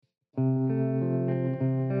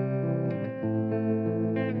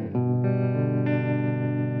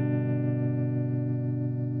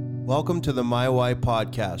Welcome to the My Why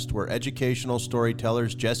podcast, where educational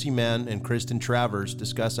storytellers Jesse Mann and Kristen Travers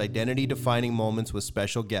discuss identity-defining moments with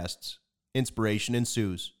special guests. Inspiration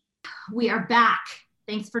ensues. We are back.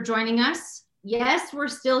 Thanks for joining us. Yes, we're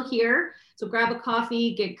still here. So grab a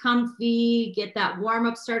coffee, get comfy, get that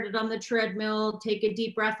warm-up started on the treadmill, take a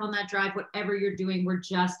deep breath on that drive, whatever you're doing. We're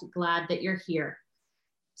just glad that you're here.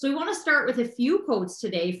 So we want to start with a few quotes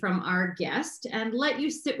today from our guest and let you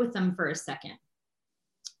sit with them for a second.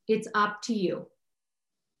 It's up to you.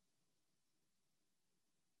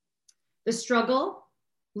 The struggle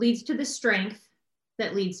leads to the strength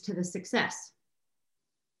that leads to the success.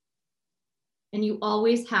 And you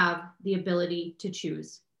always have the ability to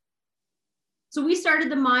choose. So we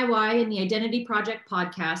started the My Why and the Identity Project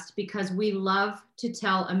podcast because we love to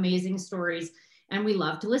tell amazing stories and we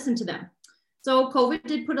love to listen to them. So COVID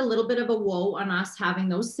did put a little bit of a woe on us having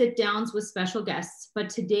those sit downs with special guests, but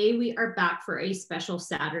today we are back for a special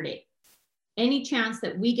Saturday. Any chance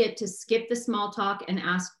that we get to skip the small talk and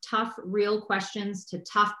ask tough, real questions to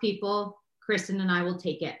tough people, Kristen and I will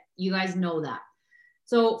take it. You guys know that.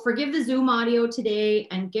 So forgive the Zoom audio today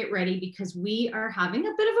and get ready because we are having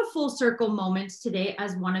a bit of a full circle moment today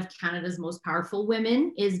as one of Canada's most powerful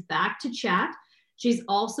women is back to chat. She's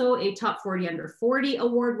also a Top 40 Under 40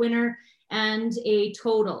 award winner and a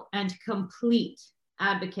total and complete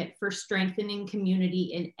advocate for strengthening community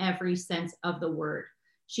in every sense of the word.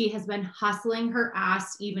 She has been hustling her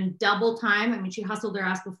ass even double time. I mean, she hustled her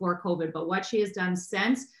ass before COVID, but what she has done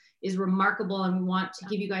since is remarkable. And we want to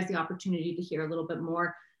give you guys the opportunity to hear a little bit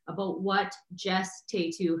more about what Jess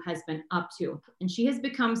Tetu has been up to. And she has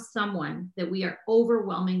become someone that we are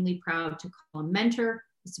overwhelmingly proud to call a mentor,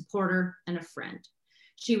 a supporter, and a friend.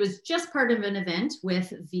 She was just part of an event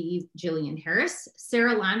with THEE Jillian Harris,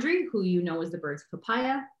 Sarah Landry, who you know as the Birds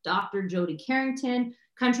Papaya, Dr. Jody Carrington,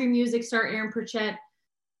 country music star Aaron Pritchett.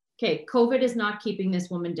 Okay, COVID is not keeping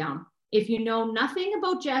this woman down. If you know nothing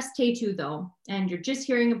about Jess Tetu though, and you're just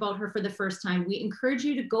hearing about her for the first time, we encourage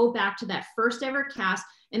you to go back to that first ever cast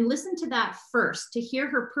and listen to that first to hear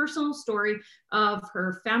her personal story of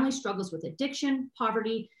her family struggles with addiction,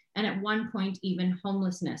 poverty, and at one point even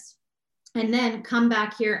homelessness. And then come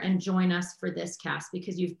back here and join us for this cast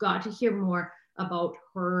because you've got to hear more about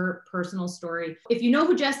her personal story. If you know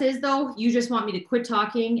who Jess is though, you just want me to quit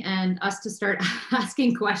talking and us to start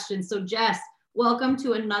asking questions. So Jess, welcome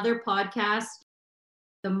to another podcast,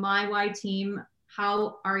 the My Why team.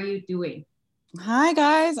 How are you doing? Hi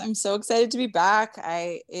guys, I'm so excited to be back.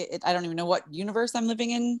 I don't even know what universe I'm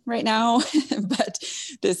living in right now, but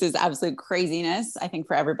this is absolute craziness, I think,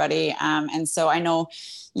 for everybody. And so I know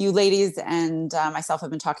you ladies and myself have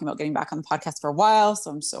been talking about getting back on the podcast for a while. So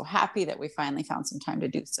I'm so happy that we finally found some time to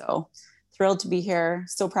do so. Thrilled to be here.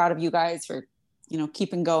 So proud of you guys for,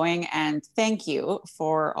 keeping going. And thank you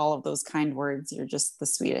for all of those kind words. You're just the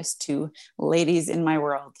sweetest two ladies in my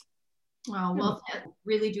world. Oh, well, I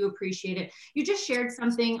really do appreciate it. You just shared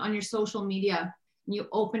something on your social media and you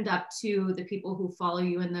opened up to the people who follow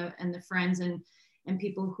you and the friends and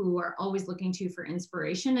people who are always looking to you for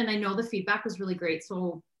inspiration. And I know the feedback was really great.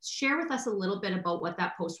 So share with us a little bit about what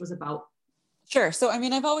that post was about. Sure. So,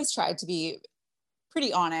 I've always tried to be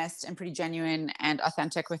pretty honest and pretty genuine and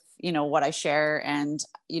authentic with, what I share. And,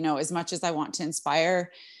 as much as I want to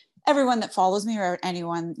inspire everyone that follows me or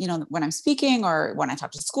anyone, when I'm speaking or when I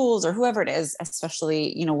talk to schools or whoever it is,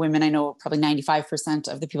 especially, women, I know probably 95%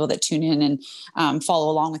 of the people that tune in and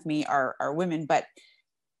follow along with me are women, but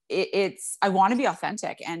I want to be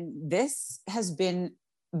authentic. And this has been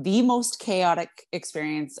the most chaotic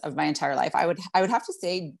experience of my entire life. I would have to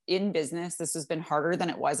say in business, this has been harder than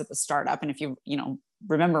it was at the startup. And if you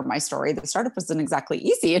remember my story, the startup wasn't exactly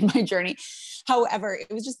easy in my journey. However,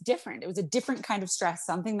 it was just different. It was a different kind of stress,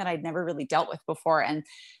 something that I'd never really dealt with before. And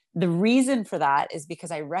the reason for that is because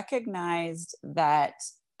I recognized that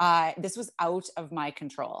this was out of my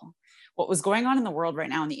control. What was going on in the world right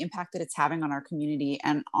now and the impact that it's having on our community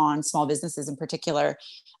and on small businesses in particular,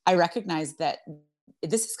 I recognized that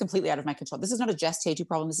this is completely out of my control. This is not a Jess Tetu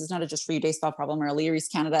problem. This is not a Just For You Day Spa problem or a Leary's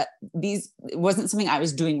Canada. It wasn't something I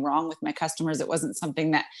was doing wrong with my customers. It wasn't something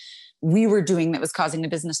that we were doing that was causing the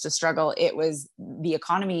business to struggle. It was the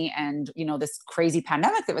economy and, this crazy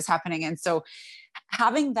pandemic that was happening. And so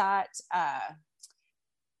having that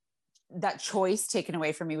choice taken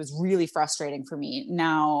away from me was really frustrating for me.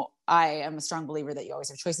 Now, I am a strong believer that you always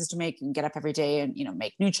have choices to make and get up every day and,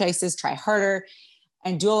 make new choices, try harder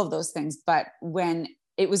and do all of those things. But when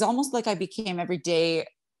it was almost like I became every day,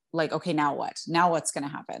 like, okay, now what? Now what's going to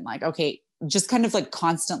happen? Like, okay, just kind of like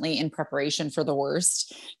constantly in preparation for the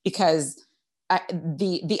worst because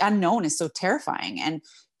the unknown is so terrifying. And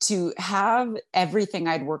to have everything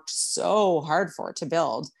I'd worked so hard for to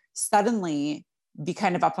build suddenly be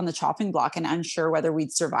kind of up on the chopping block and unsure whether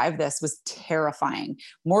we'd survive this was terrifying.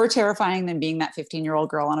 More terrifying than being that 15-year-old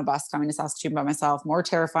girl on a bus coming to Saskatoon by myself, more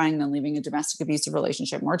terrifying than leaving a domestic abusive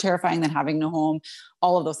relationship, more terrifying than having no home,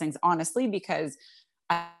 all of those things, honestly, because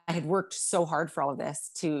I had worked so hard for all of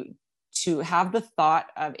this to have the thought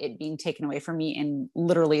of it being taken away from me in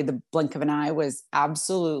literally the blink of an eye was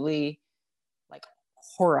absolutely like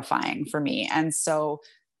horrifying for me. And so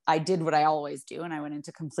I did what I always do. And I went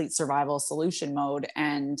into complete survival solution mode.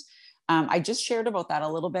 And I just shared about that a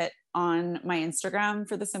little bit on my Instagram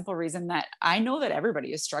for the simple reason that I know that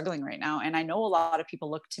everybody is struggling right now. And I know a lot of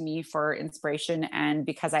people look to me for inspiration. And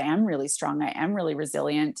because I am really strong, I am really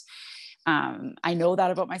resilient. I know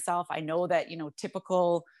that about myself. I know that,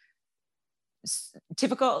 typical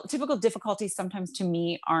difficulties sometimes to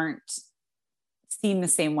me aren't seen the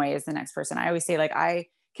same way as the next person. I always say, like, I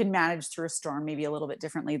can manage through a storm maybe a little bit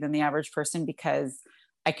differently than the average person because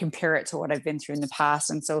I compare it to what I've been through in the past.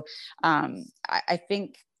 And so I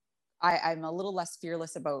think I'm a little less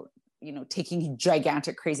fearless about, taking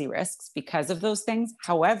gigantic, crazy risks because of those things.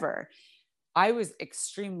 However, I was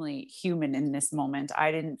extremely human in this moment.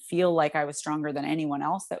 I didn't feel like I was stronger than anyone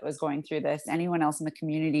else that was going through this, anyone else in the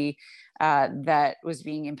community that was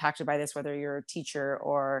being impacted by this, whether you're a teacher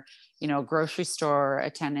or, grocery store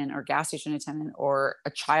attendant or gas station attendant or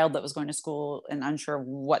a child that was going to school and unsure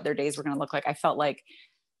what their days were going to look like. I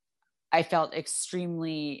felt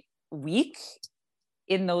extremely weak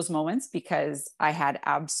in those moments because I had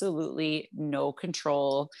absolutely no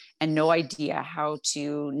control and no idea how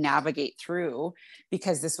to navigate through,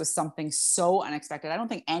 because this was something so unexpected. I don't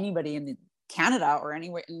think anybody in Canada or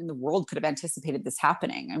anywhere in the world could have anticipated this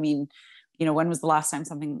happening. I mean, when was the last time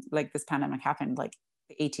something like this pandemic happened? Like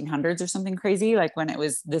the 1800s or something crazy, like when it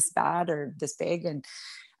was this bad or this big. And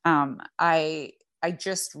I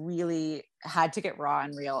just really had to get raw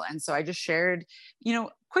and real. And so I just shared,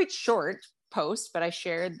 quite short post, but I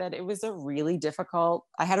shared that it was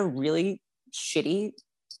I had a really shitty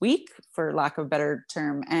week, for lack of a better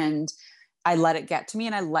term. And I let it get to me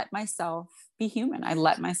and I let myself be human. I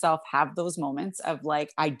let myself have those moments of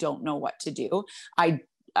like, I don't know what to do. I'm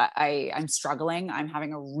struggling. I'm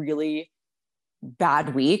having a really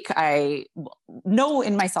bad week. I know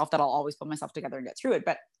in myself that I'll always put myself together and get through it,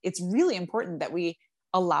 but it's really important that we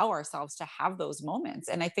allow ourselves to have those moments.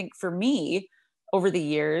 And I think for me, over the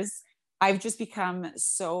years, I've just become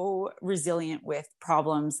so resilient with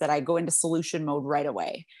problems that I go into solution mode right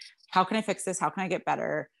away. How can I fix this? How can I get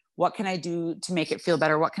better? What can I do to make it feel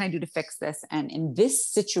better? What can I do to fix this? And in this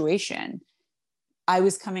situation, I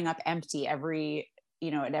was coming up empty at every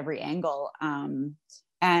angle.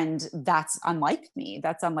 And that's unlike me.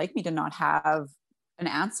 That's unlike me to not have an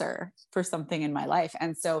answer for something in my life.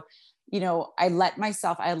 And so, I allowed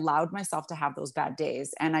myself to have those bad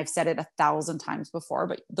days. And I've said it 1,000 times before,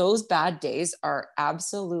 but those bad days are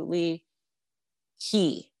absolutely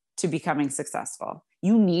key to becoming successful.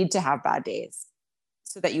 You need to have bad days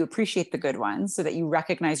so that you appreciate the good ones, so that you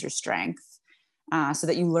recognize your strength, so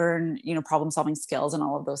that you learn, problem solving skills and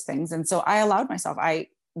all of those things. And so I allowed myself, I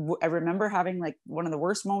remember having like one of the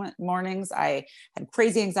worst mornings. I had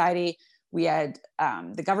crazy anxiety. We had,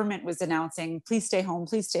 the government was announcing, please stay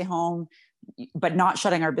home, but not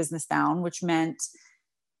shutting our business down, which meant,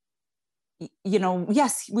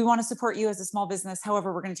 yes, we want to support you as a small business.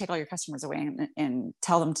 However, we're going to take all your customers away and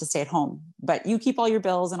tell them to stay at home, but you keep all your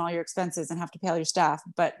bills and all your expenses and have to pay all your staff,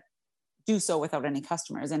 but do so without any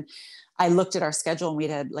customers. And I looked at our schedule and we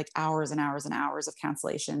had like hours and hours and hours of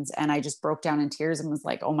cancellations. And I just broke down in tears and was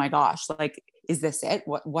like, oh my gosh, like, is this it?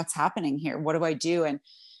 What's happening here? What do I do? And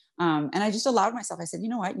I just allowed myself, I said, you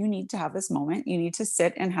know what, you need to have this moment. You need to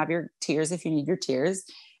sit and have your tears if you need your tears,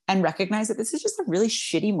 and recognize that this is just a really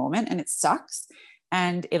shitty moment and it sucks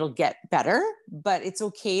and it'll get better, but it's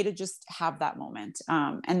okay to just have that moment.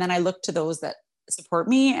 And then I looked to those that support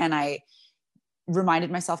me, and I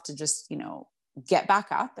reminded myself to just, get back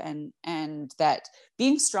up, and that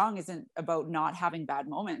being strong isn't about not having bad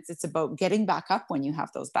moments. It's about getting back up when you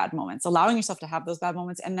have those bad moments, allowing yourself to have those bad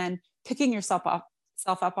moments, and then picking yourself up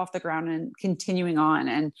off the ground and continuing on.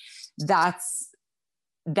 And that's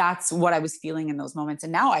what I was feeling in those moments.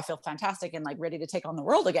 And now I feel fantastic and like ready to take on the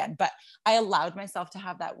world again. But I allowed myself to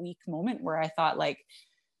have that weak moment where I thought, like,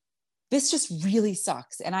 this just really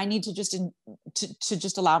sucks. And I need to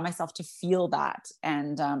just allow myself to feel that.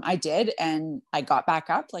 And I did, and I got back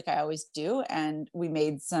up like I always do. And we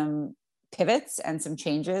made some pivots and some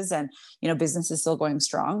changes, and, business is still going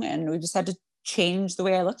strong, and we just had to change the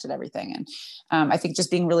way I looked at everything. And I think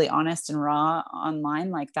just being really honest and raw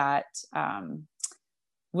online like that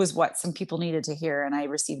was what some people needed to hear. And I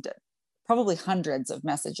received probably hundreds of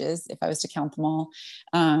messages, if I was to count them all,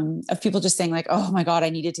 of people just saying like, oh my God, I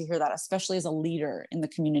needed to hear that, especially as a leader in the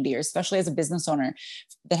community, or especially as a business owner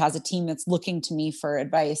that has a team that's looking to me for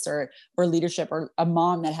advice or leadership, or a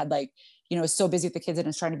mom that had like, you know, is so busy with the kids and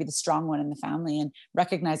is trying to be the strong one in the family, and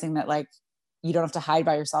recognizing that like, you don't have to hide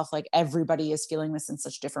by yourself. Like everybody is feeling this in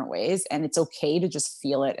such different ways. And it's okay to just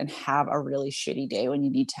feel it and have a really shitty day when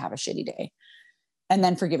you need to have a shitty day, and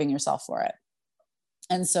then forgiving yourself for it.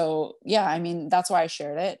 And so, yeah, I mean, that's why I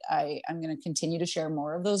shared it. I'm going to continue to share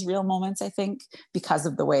more of those real moments, I think, because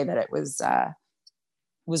of the way that it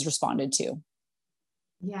was responded to.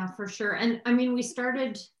 Yeah, for sure. And I mean, we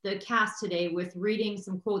started the cast today with reading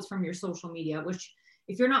some quotes from your social media, which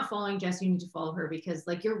if you're not following Jess, you need to follow her, because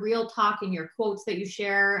like your real talk and your quotes that you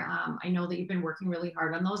share, I know that you've been working really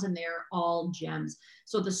hard on those, and they're all gems.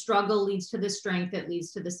 So the struggle leads to the strength that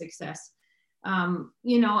leads to the success.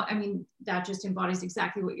 You know, I mean, that just embodies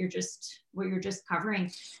exactly what you're just covering.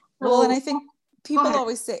 So, well, and I think people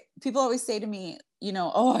always say to me, you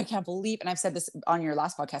know, oh, I can't believe, and I've said this on your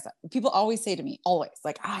last podcast, people always say to me, always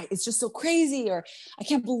like, it's just so crazy, or I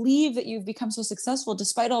can't believe that you've become so successful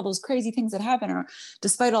despite all those crazy things that happen, or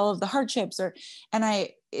despite all of the hardships, and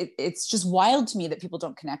it's just wild to me that people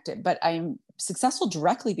don't connect it. But I'm successful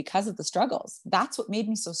directly because of the struggles. That's what made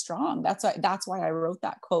me so strong. That's why I wrote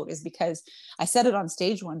that quote, is because I said it on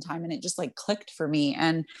stage one time and it just like clicked for me.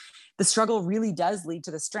 And the struggle really does lead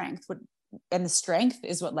to the strength. And the strength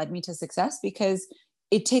is what led me to success, because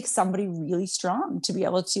it takes somebody really strong to be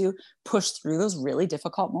able to push through those really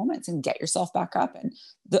difficult moments and get yourself back up. And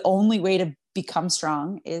the only way to become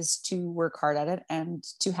strong is to work hard at it and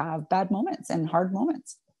to have bad moments and hard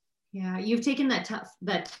moments. Yeah, you've taken that tough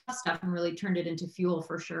stuff and really turned it into fuel,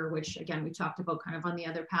 for sure, which again, we talked about kind of on the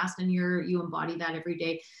other past, and you embody that every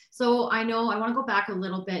day. So I know I want to go back a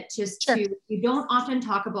little bit just Sure. You don't often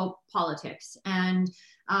talk about politics, and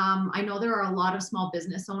I know there are a lot of small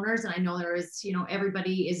business owners, and I know there is, you know,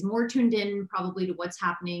 everybody is more tuned in probably to what's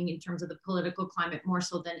happening in terms of the political climate more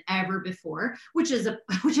so than ever before, which is a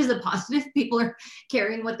positive. People are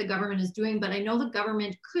caring what the government is doing, but I know the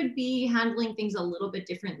government could be handling things a little bit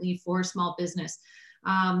differently for small business.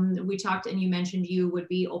 We talked, and you mentioned you would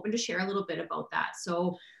be open to share a little bit about that.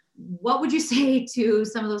 So what would you say to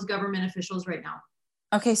some of those government officials right now?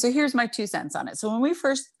 Okay, so here's my 2 cents on it. So when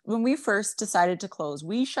we first decided to close,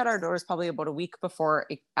 we shut our doors probably about a week before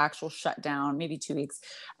an actual shutdown, maybe 2 weeks,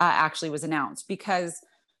 actually was announced, because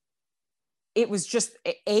it was just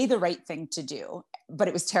the right thing to do, but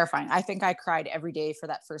it was terrifying. I think I cried every day for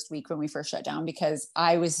that first week when we first shut down, because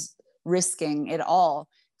I was risking it all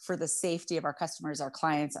for the safety of our customers, our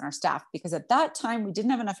clients, and our staff. Because at that time, we didn't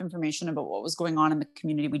have enough information about what was going on in the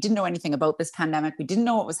community. We didn't know anything about this pandemic. We didn't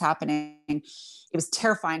know what was happening. It was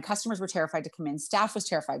terrifying. Customers were terrified to come in. Staff was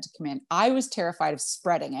terrified to come in. I was terrified of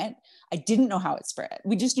spreading it. I didn't know how it spread.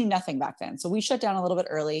 We just knew nothing back then. So we shut down a little bit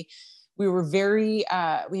early. We were we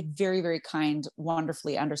had very, very kind,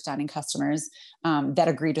 wonderfully understanding customers that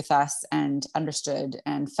agreed with us and understood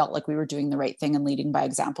and felt like we were doing the right thing and leading by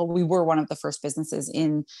example. We were one of the first businesses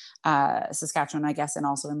in Saskatchewan, I guess, and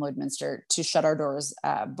also in Lloydminster to shut our doors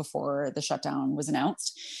before the shutdown was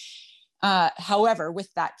announced. However,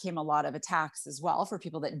 with that came a lot of attacks as well for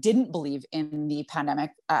people that didn't believe in the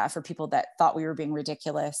pandemic, for people that thought we were being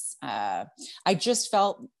ridiculous. I just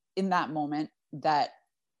felt in that moment that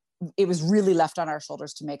it was really left on our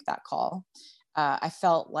shoulders to make that call. I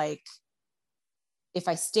felt like if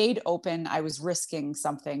I stayed open, I was risking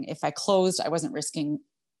something. If I closed, I was risking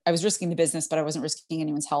the business, but I wasn't risking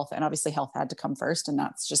anyone's health. And obviously health had to come first. And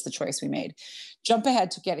that's just the choice we made. Jump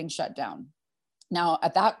ahead to getting shut down. Now,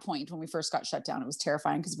 at that point, when we first got shut down, it was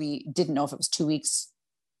terrifying because we didn't know if it was 2 weeks,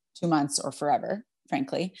 2 months, or forever,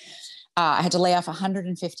 frankly. I had to lay off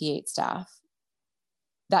 158 staff.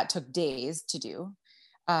 That took days to do.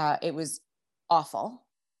 It was awful.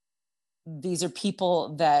 These are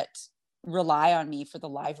people that rely on me for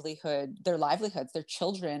their livelihoods, their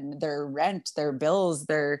children, their rent, their bills,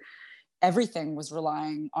 everything was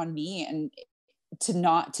relying on me. And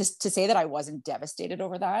to say that I wasn't devastated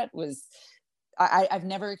over that was, I've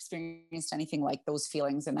never experienced anything like those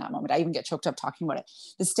feelings in that moment. I even get choked up talking about it.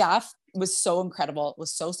 The staff was so incredible,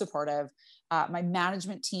 was so supportive. My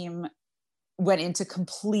management team went into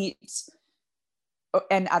complete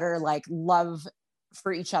and utter like love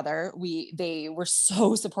for each other. They were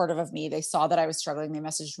so supportive of me. They saw that I was struggling. They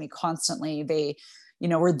messaged me constantly. They,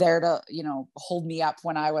 were there to, hold me up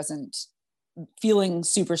when I wasn't feeling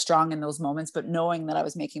super strong in those moments, but knowing that I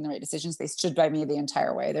was making the right decisions. They stood by me the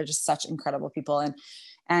entire way. They're just such incredible people.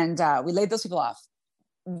 And we laid those people off.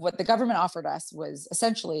 what the government offered us was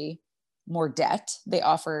essentially more debt. They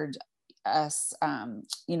offered us,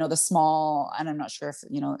 the small, and I'm not sure if,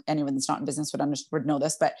 anyone that's not in business would know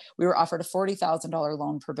this, but we were offered a $40,000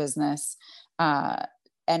 loan per business.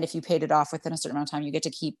 And if you paid it off within a certain amount of time, you get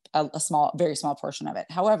to keep a very small portion of it.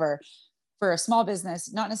 However, for a small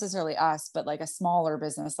business, not necessarily us, but like a smaller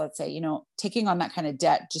business, let's say, taking on that kind of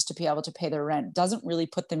debt just to be able to pay their rent doesn't really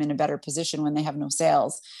put them in a better position when they have no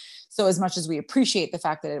sales. So as much as we appreciate the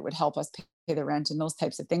fact that it would help us pay the rent and those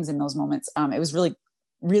types of things in those moments, it was really,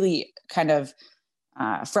 really kind of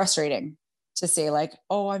frustrating to say like,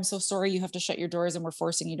 oh, I'm so sorry, you have to shut your doors and we're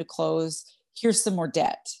forcing you to close. Here's some more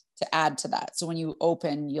debt to add to that. So when you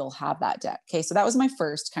open, you'll have that debt. Okay. So that was my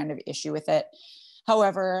first kind of issue with it.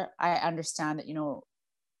 However, I understand that,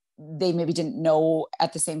 they maybe didn't know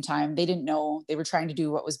at the same time. They didn't know. They were trying to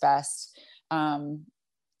do what was best.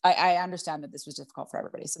 I understand that this was difficult for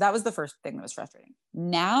everybody. So that was the first thing that was frustrating.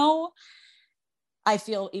 Now I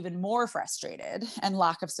feel even more frustrated and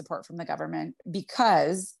lack of support from the government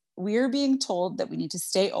because we're being told that we need to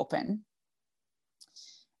stay open,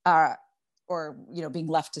 or, being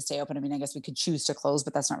left to stay open. I mean, I guess we could choose to close,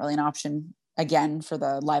 but that's not really an option, again, for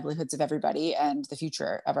the livelihoods of everybody and the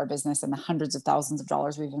future of our business and the hundreds of thousands of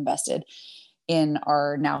dollars we've invested in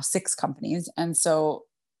our now 6 companies. And so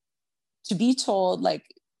to be told like,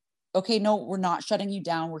 okay, no, we're not shutting you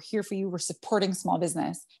down. We're here for you. We're supporting small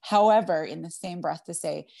business. However, in the same breath to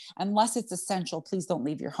say, unless it's essential, please don't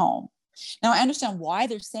leave your home. Now, I understand why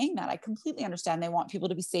they're saying that. I completely understand. They want people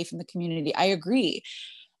to be safe in the community. I agree.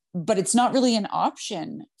 But it's not really an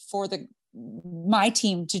option for my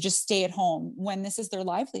team to just stay at home when this is their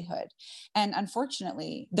livelihood. And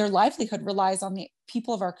unfortunately, their livelihood relies on the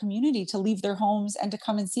people of our community to leave their homes and to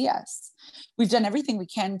come and see us. We've done everything we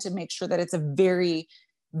can to make sure that it's a very,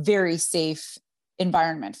 very safe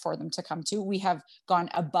environment for them to come to. We have gone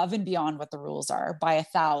above and beyond what the rules are by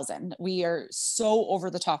 1,000. We are so over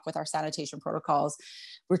the top with our sanitation protocols.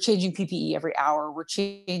 We're changing PPE every hour. We're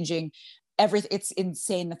changing everything. It's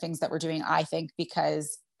insane the things that we're doing, I think,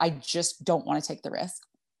 because I just don't want to take the risk.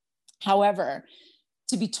 However,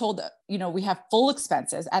 to be told that, we have full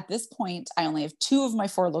expenses at this point, I only have 2 of my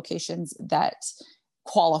 4 locations that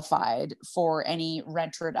qualified for any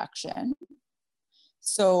rent reduction.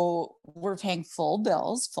 So we're paying full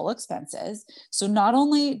bills, full expenses. So not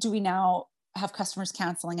only do we now have customers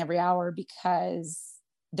canceling every hour because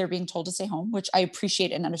they're being told to stay home, which I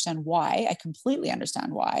appreciate and understand why. I completely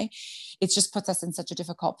understand why. It just puts us in such a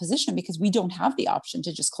difficult position because we don't have the option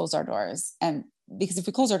to just close our doors. And because if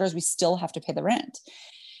we close our doors, we still have to pay the rent.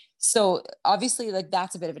 So obviously, like,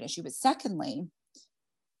 that's a bit of an issue. But secondly,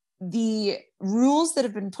 the rules that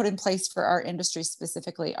have been put in place for our industry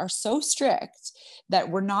specifically are so strict that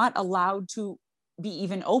we're not allowed to be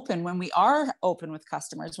even open when we are open with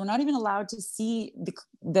customers. We're not even allowed to see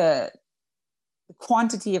the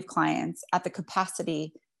quantity of clients at the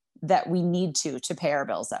capacity that we need to pay our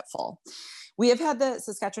bills at full. We have had the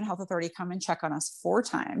Saskatchewan Health Authority come and check on us 4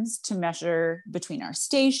 times to measure between our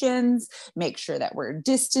stations, make sure that we're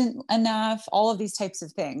distant enough, all of these types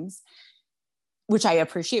of things, which I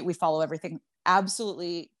appreciate. We follow everything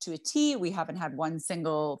absolutely to a T. We haven't had one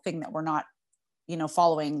single thing that we're not,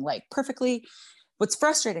 following like perfectly. What's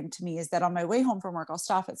frustrating to me is that on my way home from work, I'll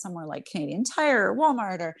stop at somewhere like Canadian Tire or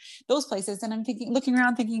Walmart or those places. And I'm looking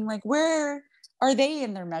around thinking like, where are they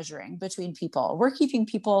in their measuring between people? We're keeping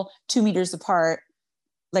people 2 meters apart,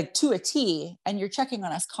 like to a T, and you're checking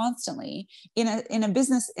on us constantly in a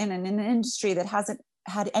business, in an industry that hasn't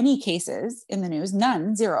had any cases in the news,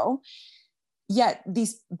 none, 0. Yet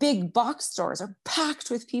these big box stores are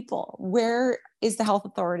packed with people. Where is the health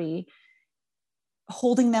authority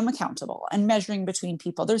holding them accountable and measuring between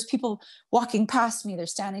people? There's people walking past me, they're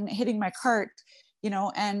standing, hitting my cart,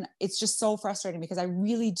 and it's just so frustrating because I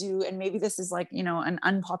really do. And maybe this is like, an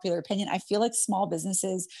unpopular opinion. I feel like small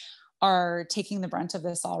businesses are taking the brunt of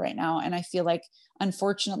this all right now. And I feel like,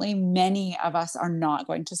 unfortunately, many of us are not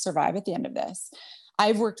going to survive at the end of this.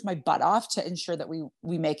 I've worked my butt off to ensure that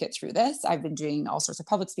we make it through this. I've been doing all sorts of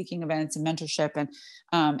public speaking events and mentorship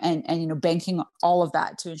and banking all of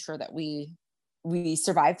that to ensure that we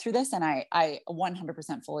survive through this. And I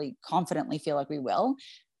 100% fully confidently feel like we will.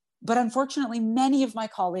 But unfortunately, many of my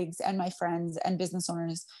colleagues and my friends and business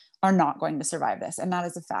owners are not going to survive this. And that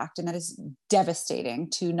is a fact. And that is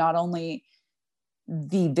devastating to not only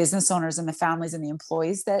the business owners and the families and the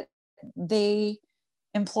employees that they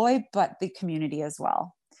employ, but the community as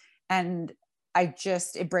well. And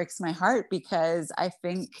it breaks my heart because I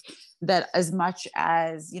think that as much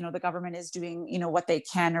as, the government is doing, what they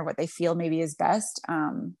can or what they feel maybe is best,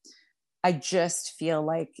 I just feel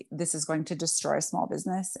like this is going to destroy small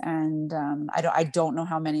business. And I don't know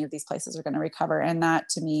how many of these places are going to recover. And that,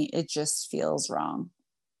 to me, it just feels wrong.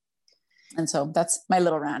 And so that's my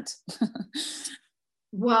little rant.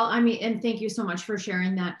 Well, I mean, and thank you so much for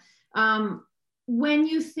sharing that. When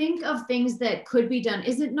you think of things that could be done,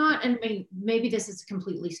 is it not, and maybe this is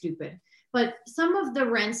completely stupid, but some of the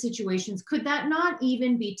rent situations, could that not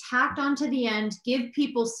even be tacked onto the end? Give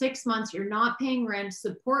people 6 months, you're not paying rent,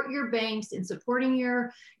 support your banks in supporting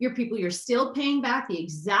your people, you're still paying back the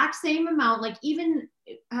exact same amount. Like, even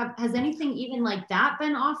has anything even like that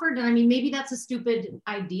been offered? And I mean, maybe that's a stupid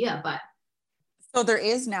idea, but. So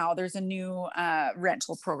there's a new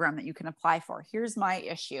rental program that you can apply for. Here's my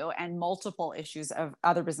issue and multiple issues of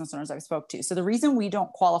other business owners I've spoke to. So the reason we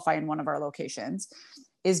don't qualify in one of our locations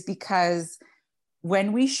is because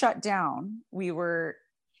when we shut down, we were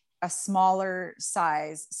a smaller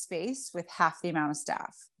size space with half the amount of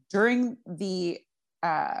staff. During the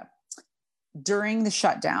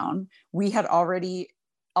shutdown, we had already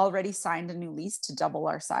signed a new lease to double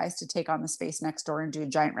our size, to take on the space next door and do a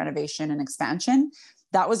giant renovation and expansion.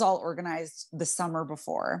 That was all organized the summer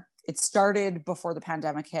before. It started before the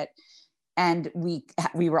pandemic hit, and we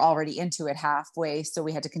were already into it halfway, so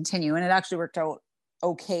we had to continue. And it actually worked out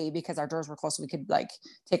okay because our doors were closed. So we could like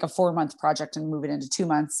take a 4-month project and move it into 2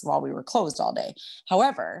 months while we were closed all day.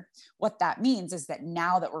 However, what that means is that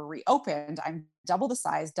now that we're reopened, I'm double the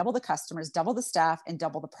size, double the customers, double the staff, and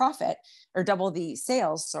double the profit, or double the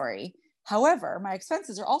sales, sorry. However, my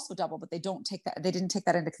expenses are also double, but they didn't take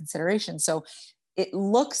that into consideration. So it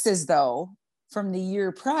looks as though from the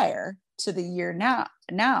year prior to the year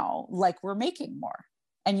now, like we're making more.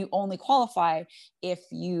 And you only qualify if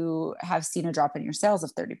you have seen a drop in your sales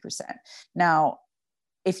of 30%. Now,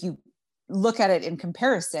 if you look at it in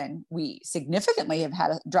comparison, we significantly have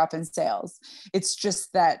had a drop in sales. It's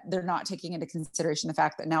just that they're not taking into consideration the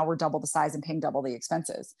fact that now we're double the size and paying double the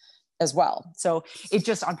expenses as well. So it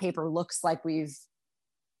just on paper looks like we've,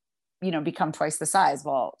 become twice the size.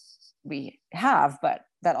 Well, we have, but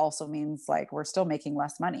that also means like we're still making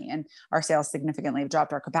less money, and our sales significantly have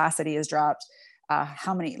dropped. Our capacity has dropped.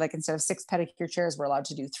 How many, like instead of 6 pedicure chairs, we're allowed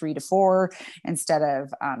to do 3 to 4. Instead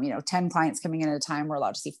of 10 clients coming in at a time, we're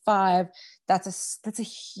allowed to see 5. That's a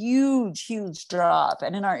huge drop.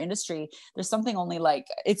 And in our industry, there's something only like,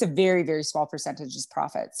 it's a very, very small percentage is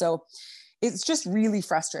profit. So it's just really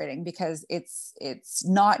frustrating because it's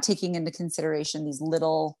not taking into consideration these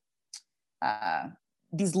little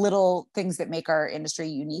things that make our industry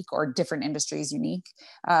unique, or different industries unique.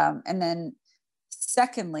 And then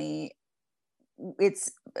secondly,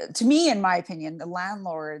 it's, to me, in my opinion, the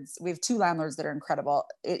landlords, we have 2 landlords that are incredible.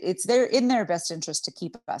 It's in their best interest to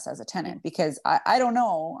keep us as a tenant, because I don't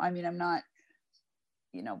know. I mean, I'm not,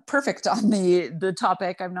 perfect on the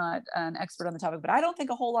topic. I'm not an expert on the topic, but I don't think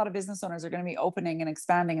a whole lot of business owners are going to be opening and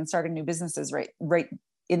expanding and starting new businesses right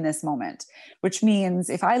in this moment, which means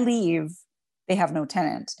if I leave, they have no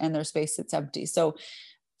tenant and their space sits empty. So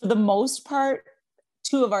for the most part,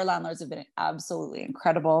 2 of our landlords have been absolutely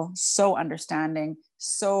incredible, so understanding,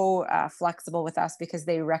 so flexible with us, because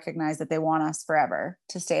they recognize that they want us forever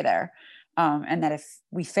to stay there. And that if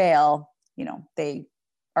we fail, they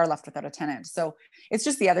are left without a tenant. So it's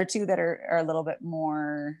just the other 2 that are a little bit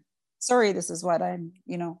more, sorry, this is what I'm,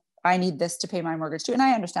 I need this to pay my mortgage too. And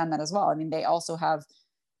I understand that as well. I mean, they also have,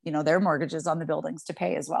 their mortgages on the buildings to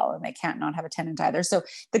pay as well, and they can't not have a tenant either. So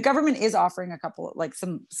the government is offering a couple, like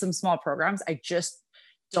some small programs. I just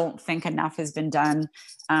don't think enough has been done.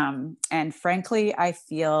 And frankly, I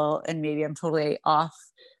feel, and maybe I'm totally off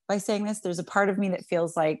by saying this, there's a part of me that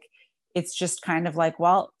feels like it's just kind of like,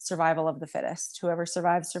 well, survival of the fittest. Whoever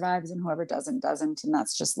survives, survives, and whoever doesn't. And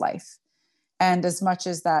that's just life. And as much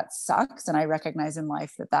as that sucks, and I recognize in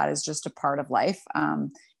life that is just a part of life,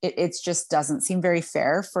 it just doesn't seem very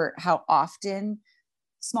fair for how often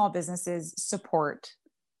small businesses support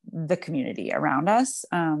the community around us.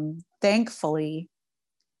 Thankfully,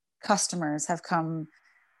 customers have come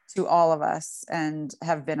to all of us and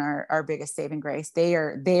have been our biggest saving grace. They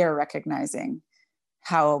are recognizing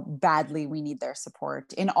how badly we need their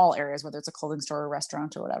support in all areas, whether it's a clothing store or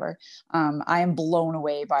restaurant or whatever. I am blown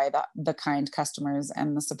away by the kind customers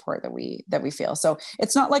and the support that we feel. So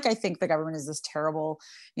it's not like I think the government is this terrible,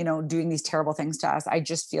 doing these terrible things to us. I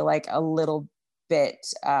just feel like a little bit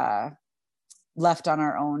left on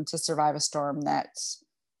our own to survive a storm that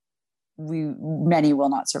many will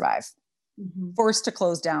not survive. Mm-hmm. Forced to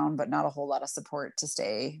close down, but not a whole lot of support to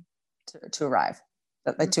stay to arrive,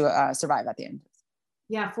 to survive at the end.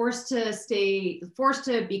 Yeah, forced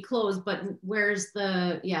to be closed, but where's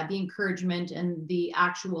the encouragement and the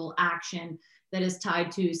actual action that is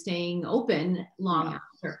tied to staying open long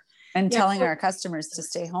after. And telling our customers to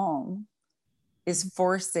stay home is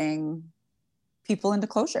forcing people into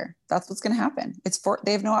closure. That's what's going to happen.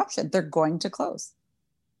 They have no option. They're going to close.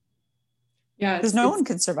 Yeah. Because no one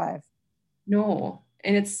can survive. No.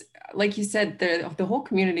 And it's like you said, the whole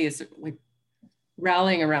community is like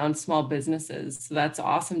rallying around small businesses. So that's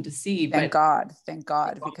awesome to see. Thank God,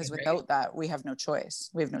 because without that, we have no choice.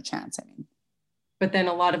 We have no chance. I mean, but then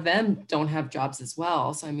a lot of them don't have jobs as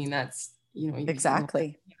well. So, I mean, that's,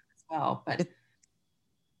 exactly as well, but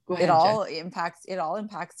go ahead, it all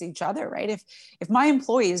impacts each other, right? If my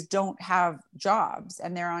employees don't have jobs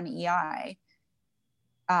and they're on EI,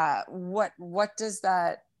 what does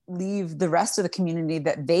that leave the rest of the community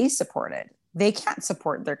that they supported? They can't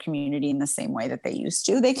support their community in the same way that they used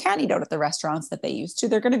to. They can't eat out at the restaurants that they used to.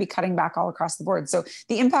 They're going to be cutting back all across the board. So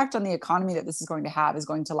the impact on the economy that this is going to have is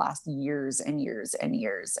going to last years and years and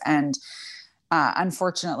years. And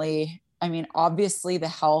unfortunately, I mean, obviously the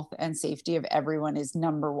health and safety of everyone is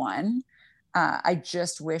number one. I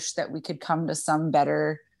just wish that we could come to some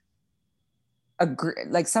better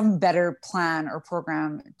plan or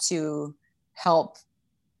program to help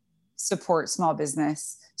support small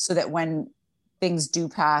business so that when things do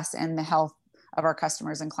pass and the health of our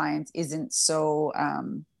customers and clients isn't so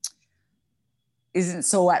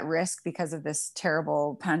at risk because of this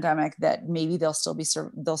terrible pandemic, that maybe they'll still be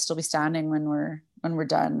standing when we're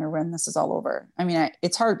done or when this is all over. I mean,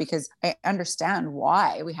 it's hard because I understand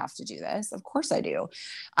why we have to do this. Of course I do.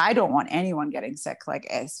 I don't want anyone getting sick. I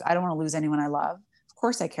don't want to lose anyone I love. Of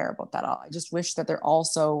course I care about that all. I just wish that there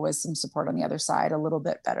also was some support on the other side a little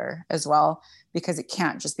bit better as well, because it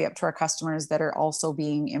can't just be up to our customers that are also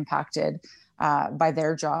being impacted by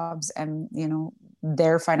their jobs, and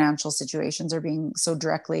their financial situations are being so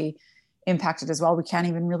directly impacted as well. We can't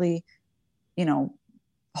even really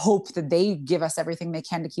hope that they give us everything they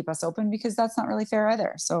can to keep us open, because that's not really fair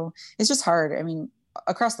either. So it's just hard. I mean,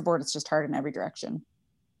 across the board, it's just hard in every direction.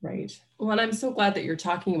 Right. Well, and I'm so glad that you're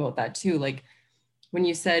talking about that too. Like when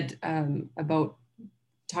you said about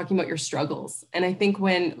talking about your struggles. And I think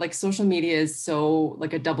when social media is so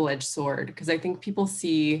like a double-edged sword, because I think people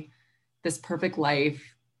see this perfect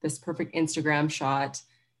life, this perfect Instagram shot.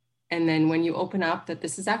 And then when you open up that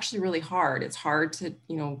this is actually really hard, it's hard to,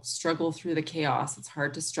 struggle through the chaos. It's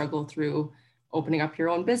hard to struggle through opening up your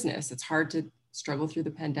own business. It's hard to struggle through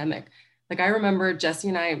the pandemic. Like I remember Jessie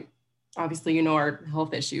and I, obviously, our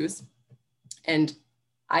health issues. And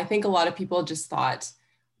I think a lot of people just thought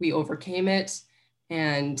we overcame it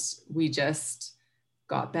and we just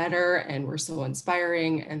got better and we're so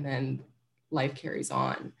inspiring, and then life carries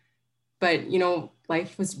on. But,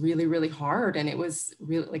 life was really, really hard, and it was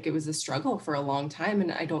really it was a struggle for a long time.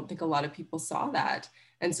 And I don't think a lot of people saw that.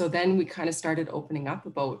 And so then we kind of started opening up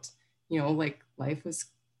about, life was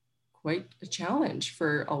quite a challenge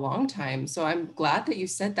for a long time. So I'm glad that you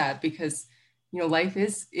said that, because, life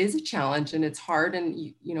is a challenge and it's hard, and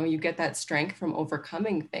you get that strength from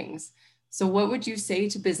overcoming things. So what would you say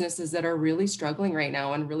to businesses that are really struggling right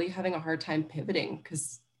now and really having a hard time pivoting,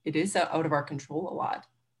 because it is out of our control a lot?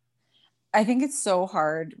 I think it's so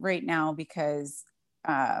hard right now because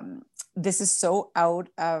this is so out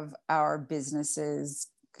of our business's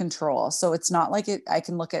control. So it's not like I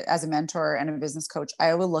can look at, as a mentor and a business coach,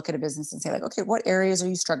 I will look at a business and say okay, what areas are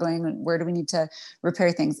you struggling and where do we need to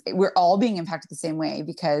repair things? We're all being impacted the same way,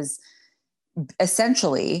 because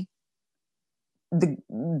essentially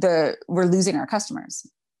we're losing our customers.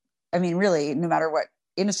 I mean, really, no matter what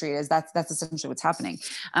industry it is, that's essentially what's happening,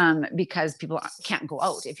 because people can't go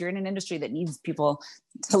out. If you're in an industry that needs people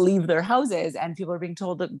to leave their houses and people are being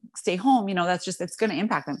told to stay home, it's going to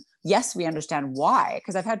impact them. Yes, we understand why,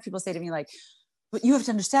 because I've had people say to me but you have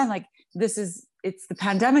to understand, it's the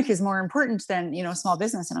pandemic is more important than small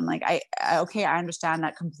business. And I'm like, I understand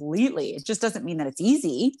that completely. It just doesn't mean that it's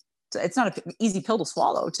easy. It's not an easy pill to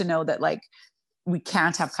swallow to know that we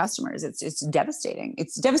can't have customers. It's devastating.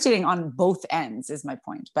 It's devastating on both ends is my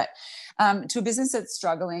point. But to a business that's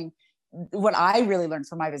struggling, what I really learned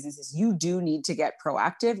from my business is you do need to get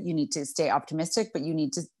proactive. You need to stay optimistic, but you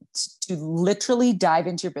need to literally dive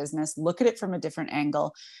into your business, look at it from a different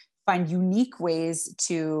angle, find unique ways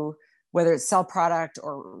to, whether it's sell product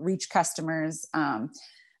or reach customers.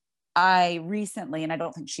 I recently, and I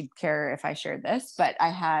don't think she'd care if I shared this, but I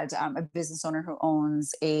had a business owner who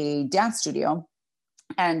owns a dance studio.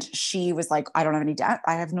 And she was like, I don't have any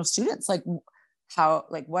I have no students.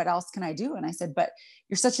 What else can I do? And I said, but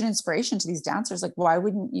you're such an inspiration to these dancers. Why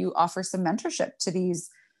wouldn't you offer some mentorship to these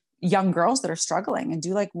young girls that are struggling and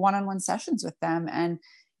do one-on-one sessions with them and,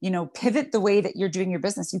 pivot the way that you're doing your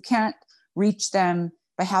business? You can't reach them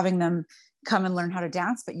by having them come and learn how to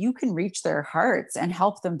dance, but you can reach their hearts and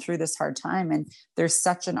help them through this hard time. And there's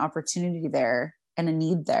such an opportunity there and a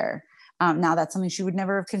need there. Now that's something she would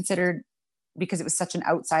never have considered because it was such an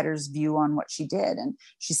outsider's view on what she did. And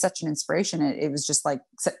she's such an inspiration. It was just like,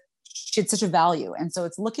 she had such a value. And so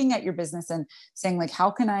it's looking at your business and saying like,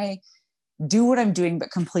 how can I do what I'm doing,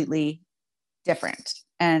 but completely different?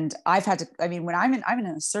 And I've had to, I mean, when I'm in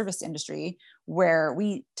a service industry where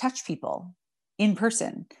we touch people in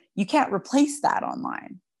person, you can't replace that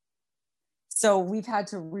online. So we've had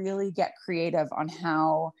to really get creative on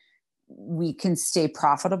how we can stay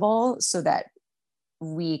profitable so that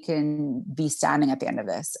we can be standing at the end of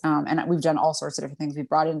this. And we've done all sorts of different things. We've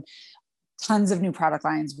brought in tons of new product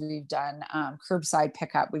lines. We've done curbside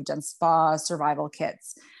pickup. We've done spa survival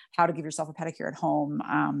kits, how to give yourself a pedicure at home.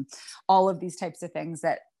 All of these types of things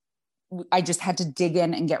that I just had to dig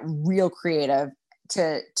in and get real creative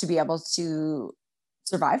to be able to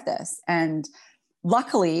survive this. And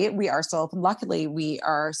luckily we are still open. Luckily we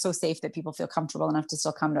are so safe that people feel comfortable enough to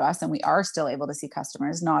still come to us, and we are still able to see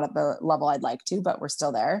customers, not at the level I'd like to, but we're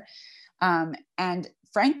still there. And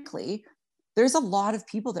frankly, there's a lot of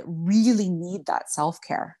people that really need that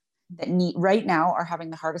self-care, that need right now are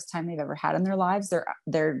having the hardest time they've ever had in their lives.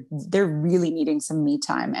 They're really needing some me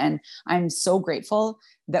time. And I'm so grateful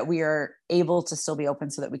that we are able to still be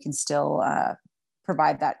open so that we can still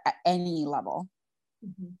provide that at any level.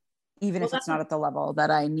 Mm-hmm. Even if it's not at the level that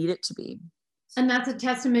I need it to be. And that's a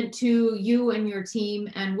testament to you and your team.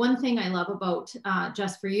 And one thing I love about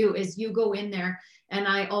Just For You is you go in there, and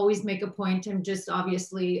I always make a point. I'm just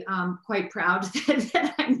obviously quite proud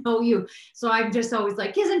that I know you. So I'm just always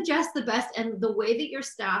like, isn't Jess the best? And the way that your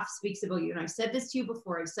staff speaks about you, and I've said this to you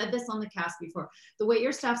before, I've said this on the cast before, the way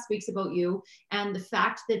your staff speaks about you and the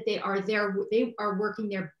fact that they are there, they are working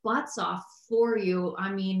their butts off for you.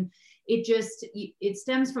 I mean, it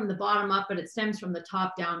stems from the bottom up, but it stems from the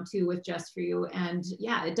top down too with Just For You. And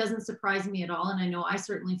yeah, it doesn't surprise me at all. And I know I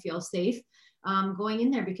certainly feel safe going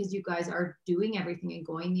in there because you guys are doing everything and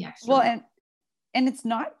going the extra. Well, and it's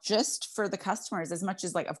not just for the customers as much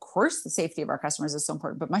as like, of course the safety of our customers is so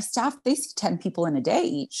important, but my staff, they see 10 people in a day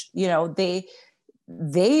each, you know, they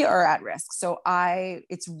are at risk. So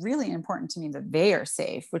it's really important to me that they are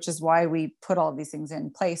safe, which is why we put all of these things in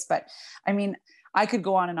place. But I mean, I could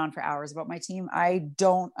go on and on for hours about my team. I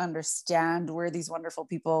don't understand where these wonderful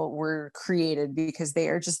people were created, because they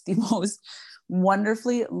are just the most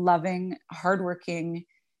wonderfully loving, hardworking.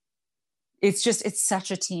 It's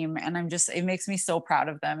such a team. And it makes me so proud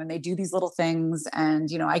of them. And they do these little things.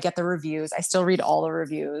 And, you know, I get the reviews. I still read all the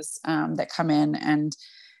reviews that come in. And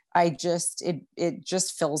it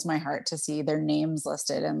just fills my heart to see their names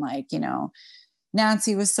listed and like, you know,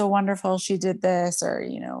 Nancy was so wonderful, she did this, or,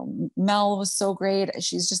 you know, Mel was so great,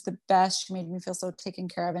 she's just the best, she made me feel so taken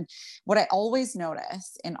care of. And what I always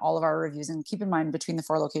notice in all of our reviews, and keep in mind between the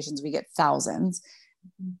 4 locations we get thousands,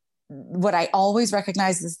 what I always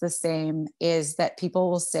recognize is the same, is that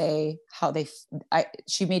people will say how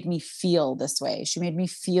she made me feel this way, she made me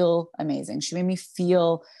feel amazing, she made me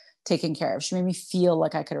feel taken care of, she made me feel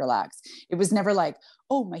like I could relax. It was never like,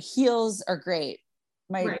 oh, my heels are great,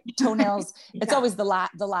 my toenails. Yeah. It's always the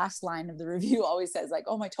last line of the review always says like,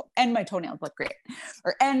 oh, my toenails look great,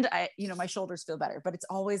 or my shoulders feel better. But it's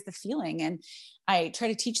always the feeling. And I try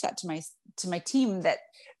to teach that to my team, that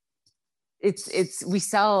we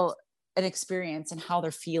sell an experience and how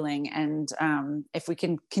they're feeling. And if we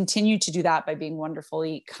can continue to do that by being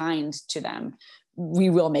wonderfully kind to them, we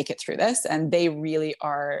will make it through this. And they really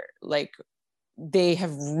are like, they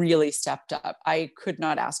have really stepped up. I could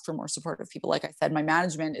not ask for more supportive people. Like I said, my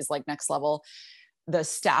management is like next level. The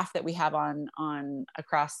staff that we have on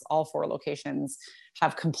across all 4 locations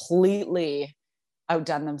have completely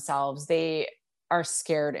outdone themselves. They are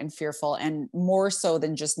scared and fearful, and more so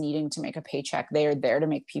than just needing to make a paycheck. They are there to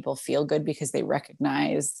make people feel good because they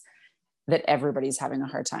recognize that everybody's having a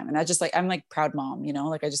hard time. And I just like, I'm like proud mom, you know,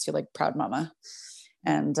 like I just feel like proud mama.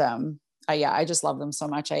 And I just love them so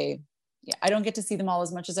much. I don't get to see them all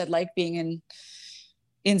as much as I'd like, being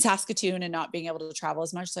in Saskatoon and not being able to travel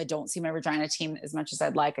as much. So I don't see my Regina team as much as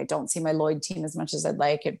I'd like. I don't see my Lloyd team as much as I'd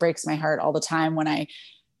like. It breaks my heart all the time when I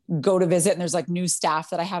go to visit and there's like new staff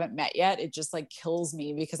that I haven't met yet. It just like kills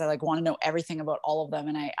me because I like want to know everything about all of them.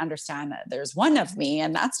 And I understand that there's one of me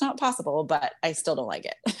and that's not possible, but I still don't like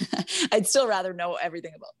it. I'd still rather know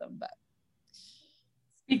everything about them. But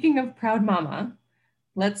speaking of proud mama,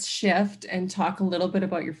 let's shift and talk a little bit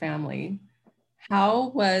about your family.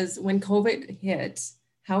 When COVID hit,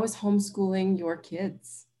 how was homeschooling your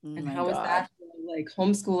kids? And how was that like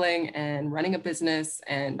homeschooling and running a business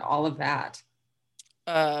and all of that?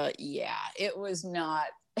 It was not,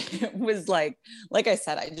 it was like I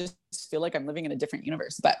said, I just feel like I'm living in a different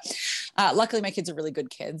universe, but luckily my kids are really good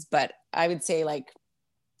kids. But I would say like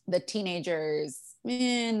the teenagers,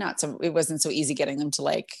 not so, it wasn't so easy getting them to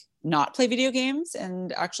like not play video games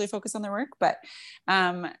and actually focus on their work. But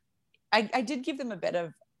I did give them a bit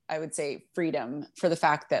of, I would say, freedom for the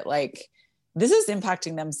fact that like, this is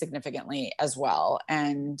impacting them significantly as well.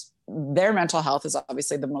 And their mental health is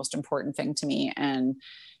obviously the most important thing to me. And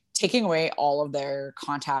taking away all of their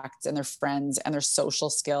contacts and their friends and their social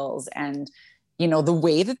skills and, you know, the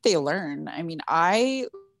way that they learn. I mean, I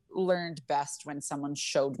learned best when someone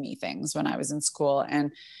showed me things when I was in school.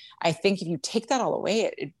 And I think if you take that all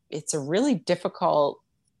away, it's a really difficult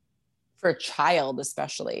for a child,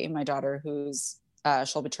 especially my daughter, who's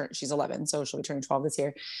she's 11, so she'll be turning 12 this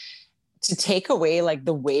year, to take away like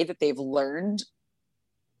the way that they've learned.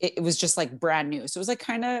 It was just like brand new. So it was like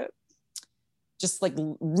kind of just like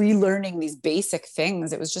relearning these basic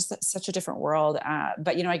things. It was just such a different world.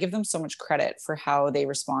 But, you know, I give them so much credit for how they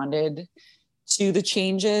responded to the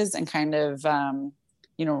changes and kind of,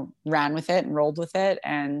 you know, ran with it and rolled with it.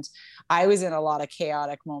 And I was in a lot of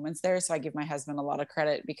chaotic moments there. So I give my husband a lot of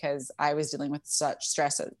credit because I was dealing with such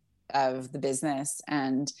stress of the business,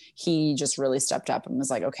 and he just really stepped up and was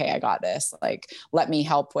like, okay, I got this. Like, let me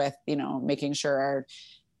help with, you know, making sure our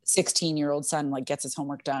 16-year-old son like gets his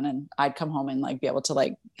homework done, and I'd come home and like be able to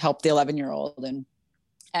like help the 11-year-old.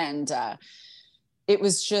 And it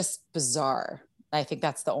was just bizarre. I think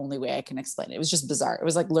that's the only way I can explain it. It was just bizarre. It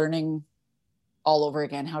was like learning all over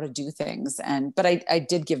again how to do things. But I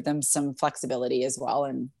did give them some flexibility as well.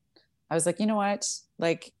 And I was like, you know what,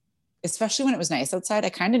 like, especially when it was nice outside, I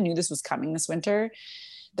kind of knew this was coming this winter,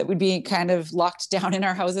 that we'd be kind of locked down in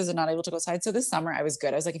our houses and not able to go outside. So this summer I was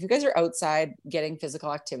good. I was like, if you guys are outside getting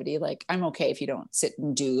physical activity, like I'm okay if you don't sit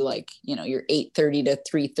and do like, you know, your 8:30 to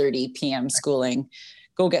 3:30 PM schooling,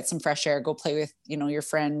 go get some fresh air, go play with, you know, your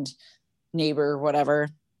friend, neighbor, whatever,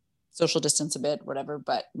 social distance a bit, whatever,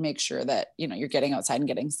 but make sure that, you know, you're getting outside and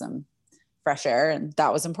getting some fresh air. And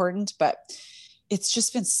that was important. But it's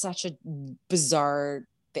just been such a bizarre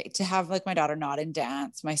to have like my daughter not in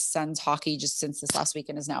dance. My son's hockey just since this last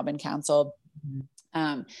weekend has now been canceled.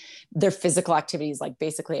 Their physical activity is like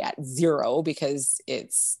basically at zero because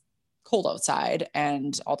it's cold outside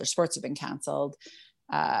and all their sports have been canceled.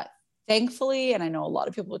 Thankfully, and I know a lot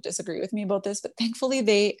of people would disagree with me about this, but thankfully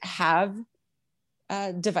they have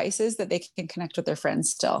devices that they can connect with their friends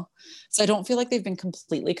still. So I don't feel like they've been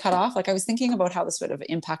completely cut off. Like I was thinking about how this would have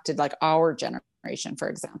impacted like our generation, for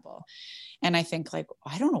example. And I think like,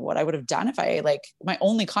 I don't know what I would have done if I like my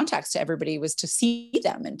only contacts to everybody was to see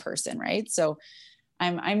them in person. Right. So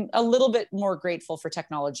I'm a little bit more grateful for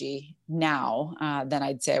technology now than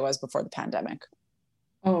I'd say I was before the pandemic.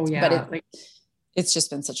 Oh yeah. But it's just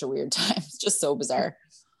been such a weird time. It's just so bizarre.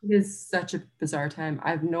 It is such a bizarre time.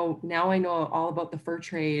 Now I know all about the fur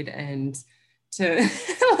trade and to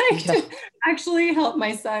to actually help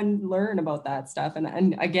my son learn about that stuff.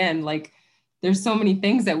 And again, like there's so many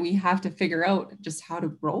things that we have to figure out just how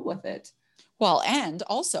to roll with it. Well, and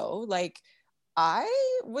also like I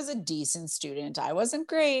was a decent student. I wasn't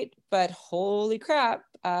great, but holy crap.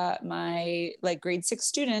 My like grade 6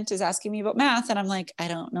 student is asking me about math. And I'm like, I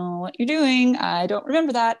don't know what you're doing. I don't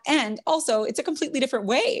remember that. And also it's a completely different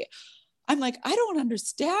way. I'm like, I don't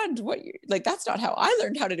understand what you're like. That's not how I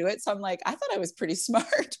learned how to do it. So I'm like, I thought I was pretty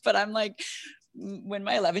smart, but I'm like, when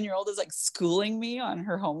my 11-year-old is like schooling me on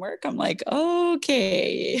her homework, I'm like,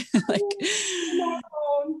 okay. Like,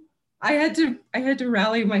 I had to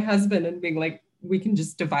rally my husband and being like, we can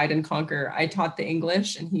just divide and conquer. I taught the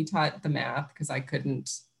English and he taught the math because I couldn't.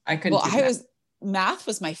 Well, math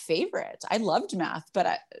was my favorite. I loved math,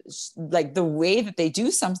 but like the way that they do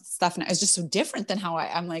some stuff now is just so different than how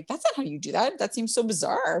I'm like, that's not how you do that. That seems so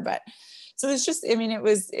bizarre. But so it's just, I mean, it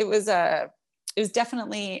was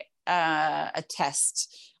definitely a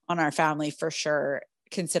test on our family for sure,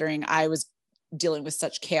 considering I was dealing with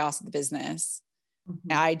such chaos in the business.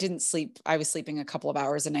 Mm-hmm. I didn't sleep. I was sleeping a couple of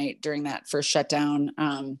hours a night during that first shutdown.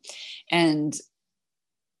 And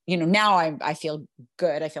you know, now I feel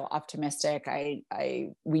good. I feel optimistic.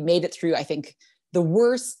 We made it through. I think the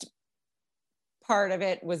worst part of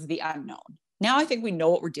it was the unknown. Now I think we know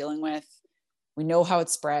what we're dealing with. We know how it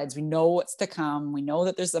spreads. We know what's to come. We know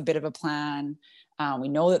that there's a bit of a plan. We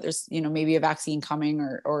know that there's, you know, maybe a vaccine coming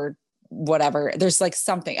or whatever. There's like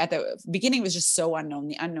something. At the beginning, it was just so unknown.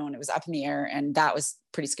 The unknown, it was up in the air, and that was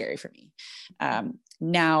pretty scary for me.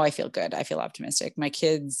 Now I feel good. I feel optimistic. My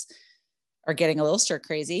kids are getting a little stir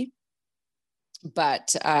crazy,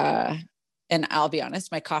 but and I'll be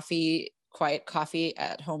honest, my quiet coffee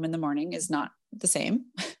at home in the morning is not the same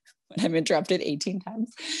when I'm interrupted 18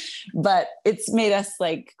 times, but it's made us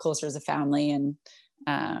like closer as a family. And,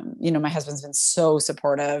 you know, my husband's been so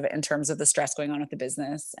supportive in terms of the stress going on with the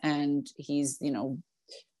business. And he's, you know,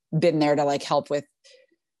 been there to like help with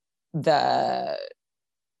the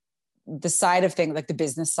side of things, like the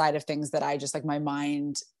business side of things that I just like my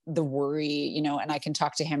mind, the worry, you know, and I can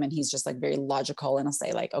talk to him and he's just like very logical and I'll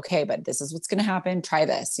say like, okay, but this is what's going to happen. Try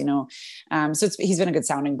this, you know? So he's been a good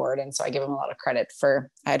sounding board. And so I give him a lot of credit for,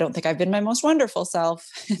 I don't think I've been my most wonderful self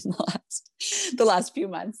in the last few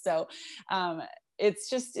months. So I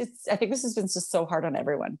think this has been just so hard on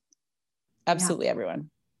everyone. Absolutely. Yeah. Everyone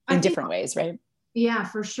in different ways. Right. Yeah,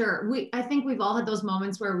 for sure. I think we've all had those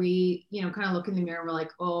moments where we, you know, kind of look in the mirror and we're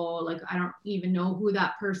like, oh, like, I don't even know who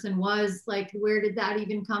that person was. Like, where did that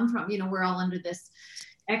even come from? You know, we're all under this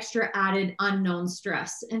extra added unknown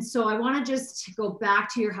stress. And so I want to just go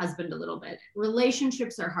back to your husband a little bit.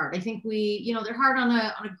 Relationships are hard. I think you know, they're hard on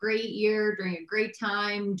a great year, during a great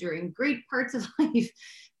time, during great parts of life.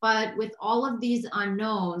 But with all of these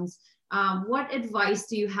unknowns, what advice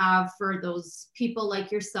do you have for those people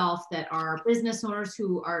like yourself that are business owners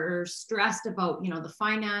who are stressed about, you know, the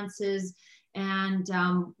finances and,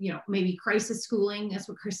 you know, maybe crisis schooling? That's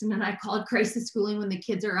what Kristen and I call it, crisis schooling, when the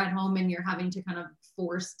kids are at home and you're having to kind of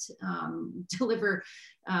forced deliver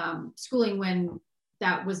schooling when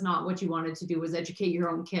that was not what you wanted to do, was educate your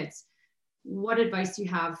own kids. What advice do you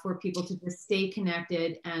have for people to just stay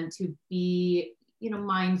connected and to be, you know,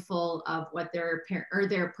 mindful of what their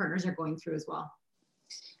partners are going through as well?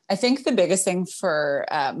 I think the biggest thing for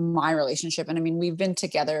my relationship, and I mean, we've been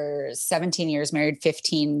together 17 years, married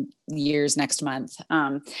 15 years next month.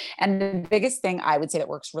 And the biggest thing I would say that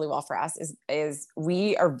works really well for us is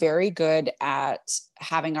we are very good at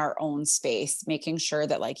having our own space, making sure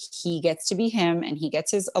that like he gets to be him and he gets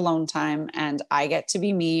his alone time and I get to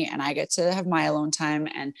be me and I get to have my alone time.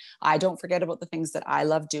 And I don't forget about the things that I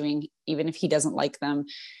love doing, even if he doesn't like them.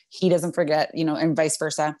 He doesn't forget, you know, and vice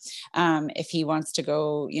versa. If he wants to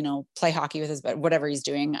go, you know, play hockey with his, whatever he's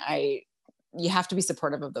doing, you have to be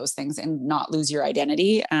supportive of those things and not lose your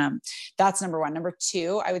identity. That's number one. Number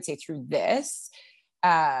two, I would say through this,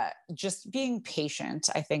 just being patient,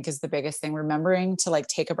 I think is the biggest thing. Remembering to like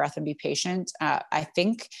take a breath and be patient. I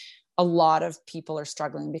think a lot of people are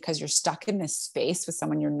struggling because you're stuck in this space with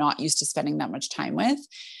someone you're not used to spending that much time with.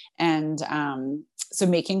 And, so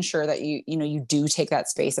making sure that you do take that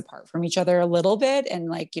space apart from each other a little bit. And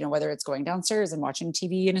like, you know, whether it's going downstairs and watching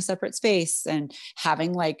TV in a separate space and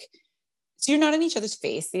having like, so you're not in each other's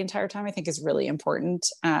face the entire time, I think is really important.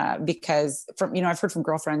 Because from, you know, I've heard from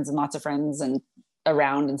girlfriends and lots of friends and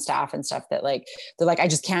around and staff and stuff that like, they're like, I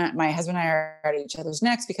just can't, my husband and I are at each other's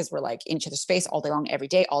necks because we're like in each other's face all day long, every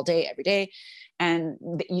day, all day, every day. And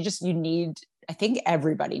you need, I think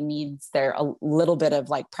everybody needs a little bit of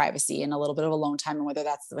like privacy and a little bit of alone time. And whether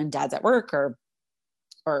that's when dad's at work or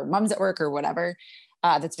mom's at work or whatever,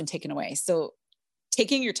 that's been taken away. So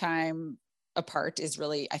taking your time apart is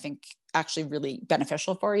really, I think, actually really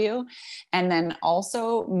beneficial for you. And then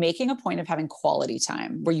also making a point of having quality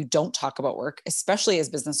time where you don't talk about work, especially as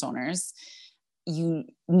business owners. You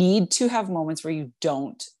need to have moments where you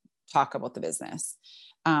don't talk about the business.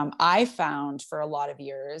 I found for a lot of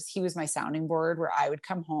years, he was my sounding board where I would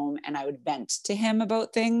come home and I would vent to him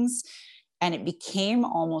about things. And it became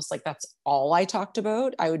almost like that's all I talked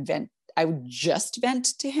about. I would just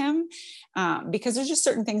vent to him because there's just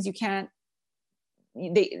certain things you can't,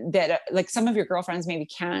 that like some of your girlfriends maybe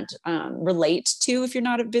can't relate to if you're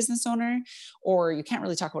not a business owner, or you can't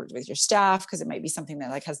really talk about it with your staff because it might be something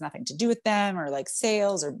that like has nothing to do with them or like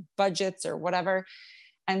sales or budgets or whatever.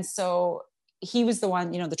 And so he was the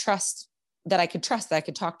one, you know, the trust that I could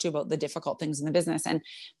talk to about the difficult things in the business. And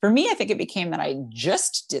for me, I think it became that I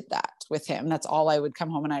just did that with him. That's all. I would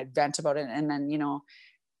come home and I'd vent about it. And then, you know,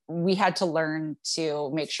 we had to learn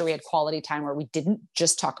to make sure we had quality time where we didn't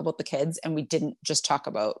just talk about the kids and we didn't just talk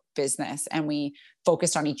about business, and we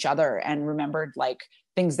focused on each other and remembered like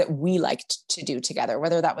things that we liked to do together,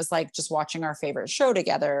 whether that was like just watching our favorite show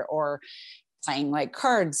together or playing like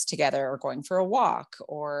cards together or going for a walk,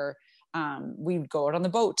 or we'd go out on the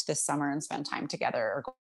boat this summer and spend time together, or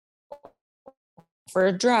go for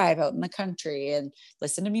a drive out in the country and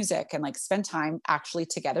listen to music and like spend time actually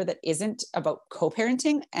together that isn't about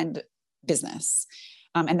co-parenting and business.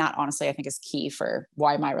 And that honestly, I think is key for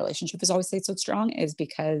why my relationship has always stayed so strong, is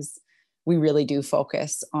because we really do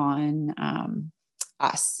focus on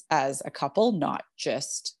us as a couple, not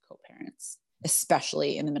just co-parents,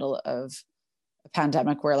 especially in the middle of a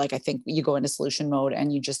pandemic where like, I think you go into solution mode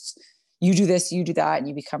and you do this, you do that, and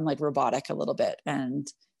you become like robotic a little bit. And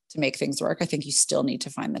to make things work, I think you still need to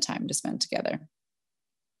find the time to spend together.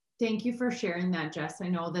 Thank you for sharing that, Jess. I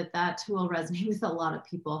know that that will resonate with a lot of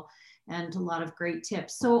people and a lot of great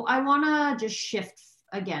tips. So I want to just shift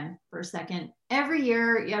again for a second. Every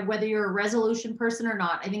year, yeah, whether you're a resolution person or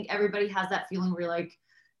not, I think everybody has that feeling where like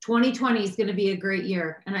 2020 is going to be a great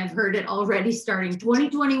year. And I've heard it already starting.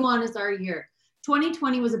 2021 is our year.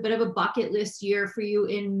 2020 was a bit of a bucket list year for you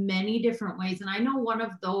in many different ways. And I know one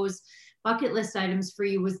of those bucket list items for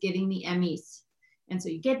you was getting the Emmys. And so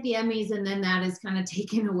you get the Emmys and then that is kind of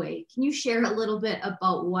taken away. Can you share a little bit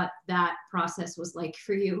about what that process was like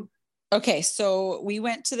for you? Okay. So we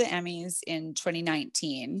went to the Emmys in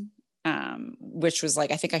 2019, which was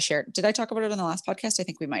like, I think I shared, did I talk about it on the last podcast? I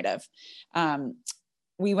think we might've.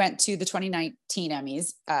 We went to the 2019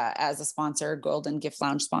 Emmys as a sponsor, Golden Gift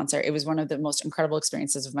Lounge sponsor. It was one of the most incredible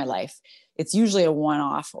experiences of my life. It's usually a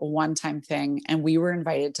one-off, a one-time thing. And we were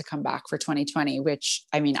invited to come back for 2020, which,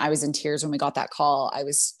 I mean, I was in tears when we got that call. I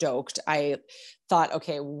was stoked. I thought,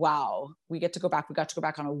 okay, wow, we get to go back. We got to go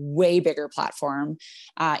back on a way bigger platform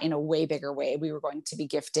in a way bigger way. We were going to be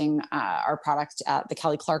gifting our product at the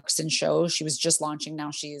Kelly Clarkson show. She was just launching.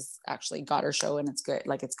 Now she's actually got her show and it's good,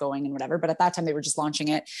 like it's going and whatever. But at that time they were just launching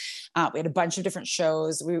it. We had a bunch of different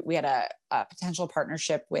shows. We had a potential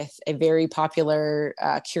partnership with a very popular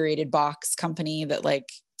curated box company that like,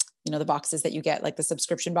 you know, the boxes that you get, like the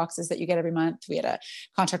subscription boxes that you get every month. We had a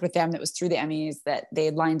contract with them that was through the Emmys that they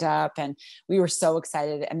had lined up and we were so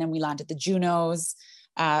excited. And then we landed the Junos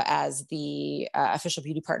as the official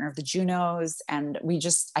beauty partner of the Junos. And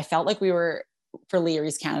I felt like we were, for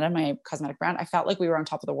Leary's Canada, my cosmetic brand, I felt like we were on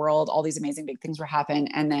top of the world. All these amazing big things were happening.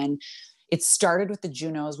 And then it started with the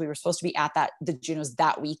Junos. We were supposed to be at the Junos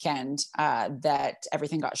that weekend that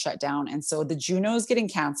everything got shut down. And so the Junos getting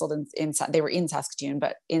canceled they were in Saskatoon,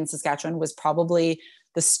 but in Saskatchewan was probably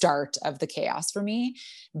the start of the chaos for me.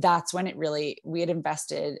 That's when we had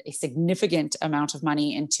invested a significant amount of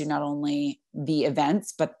money into not only the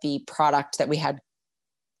events, but the product that we had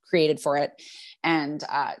created for it. And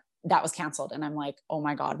that was canceled. And I'm like, oh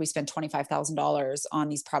my God, we spent $25,000 on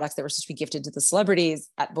these products that were supposed to be gifted to the celebrities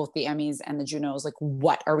at both the Emmys and the Junos. Like,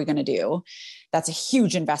 what are we going to do? That's a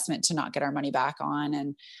huge investment to not get our money back on.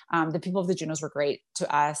 And the people of the Junos were great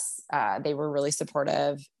to us. They were really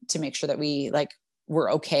supportive to make sure that we like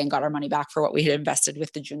were okay and got our money back for what we had invested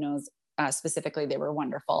with the Junos. Specifically, they were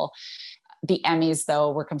wonderful. The Emmys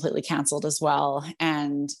though were completely canceled as well.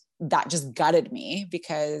 And that just gutted me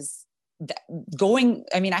because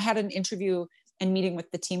I had an interview and meeting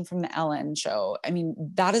with the team from the Ellen show. I mean,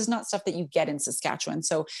 that is not stuff that you get in Saskatchewan.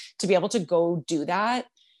 So to be able to go do that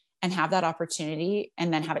and have that opportunity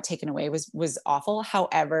and then have it taken away was awful.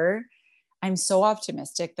 However, I'm so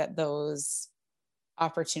optimistic that those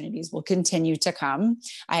opportunities will continue to come.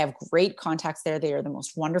 I have great contacts there. They are the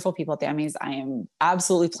most wonderful people at the Emmys. I am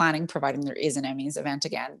absolutely planning, providing there is an Emmys event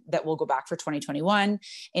again, that will go back for 2021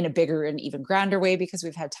 in a bigger and even grander way, because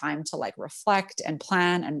we've had time to like reflect and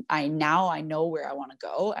plan. And I know where I want to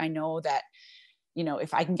go. I know that, you know,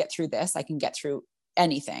 if I can get through this, I can get through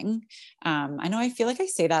anything. I feel like I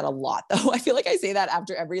say that a lot though. I feel like I say that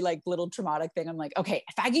after every like little traumatic thing. I'm like, okay,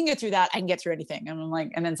 if I can get through that, I can get through anything. And I'm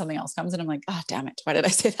like, and then something else comes and I'm like, oh, damn it. Why did I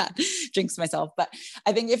say that? Jinx myself. But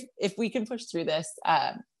I think if we can push through this,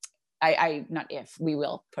 we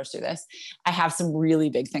will push through this. I have some really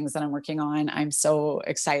big things that I'm working on. I'm so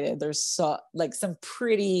excited. There's some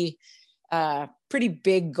pretty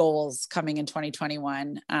big goals coming in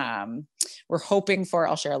 2021. We're hoping for,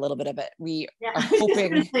 I'll share a little bit of it. We are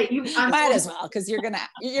hoping, might as well, because you're going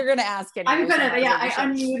to ask anyway. I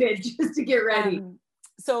unmuted just to get ready.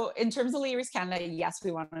 So in terms of Leary's Canada, yes,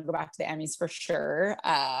 we want to go back to the Emmys for sure.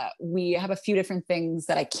 We have a few different things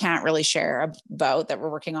that I can't really share about that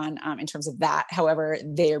we're working on in terms of that. However,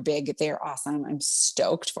 they're big, they're awesome. I'm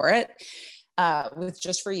stoked for it. With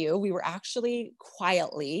Just For You, we were actually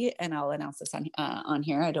quietly, and I'll announce this on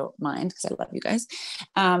here, I don't mind because I love you guys.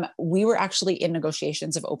 We were actually in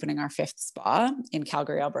negotiations of opening our 5th spa in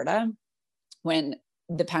Calgary, Alberta, when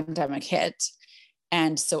the pandemic hit.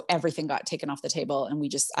 And so everything got taken off the table. And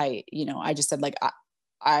I just said, like,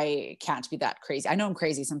 I can't be that crazy. I know I'm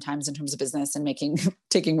crazy sometimes in terms of business and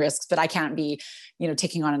taking risks, but I can't be,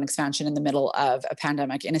 taking on an expansion in the middle of a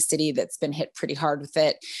pandemic in a city that's been hit pretty hard with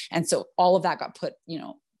it. And so all of that got put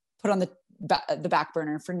on the back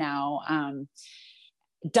burner for now.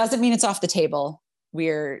 Doesn't mean it's off the table.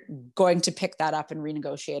 We're going to pick that up and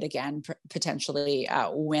renegotiate again, potentially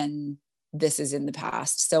when this is in the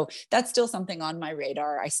past. So that's still something on my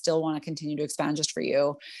radar. I still want to continue to expand Just For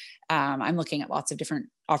You. I'm looking at lots of different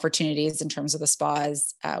opportunities in terms of the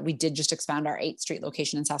spas. We did just expand our 8th Street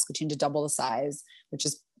location in Saskatoon to double the size, which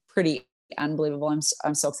is pretty unbelievable.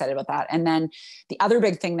 I'm so excited about that. And then the other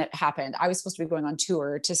big thing that happened, I was supposed to be going on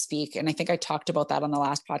tour to speak. And I think I talked about that on the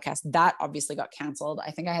last podcast. That obviously got canceled.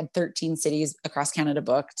 I think I had 13 cities across Canada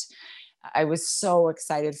booked. I was so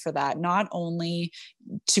excited for that, not only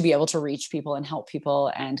to be able to reach people and help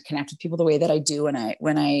people and connect with people the way that I do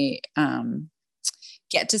when I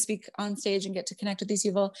get to speak on stage and get to connect with these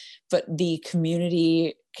people, but the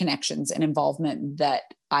community connections and involvement that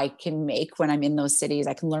I can make when I'm in those cities.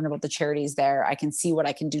 I can learn about the charities there. I can see what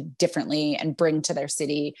I can do differently and bring to their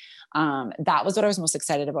city. That was what I was most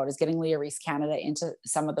excited about, is getting Leah Reese Canada into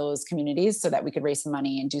some of those communities so that we could raise some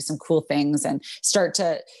money and do some cool things and start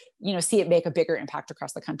to, see it make a bigger impact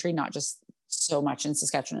across the country, not just so much in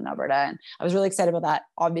Saskatchewan and Alberta. And I was really excited about that.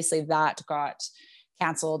 Obviously that got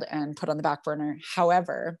canceled and put on the back burner.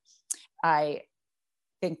 However, I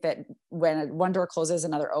think that when one door closes,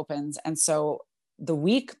 another opens. And so the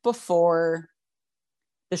week before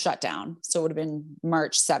the shutdown, so it would have been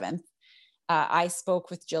March 7th, I spoke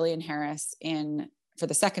with Jillian Harris for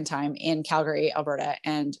the second time in Calgary, Alberta.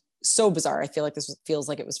 And so bizarre. I feel like feels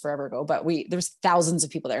like it was forever ago, but there's thousands of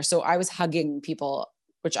people there. So I was hugging people,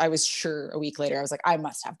 which I was sure a week later, I was like, I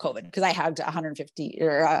must have COVID, because I hugged 150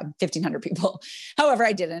 or 1,500 people. However,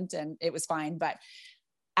 I didn't, and it was fine. But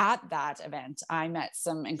at that event, I met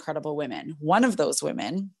some incredible women. One of those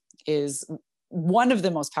women is one of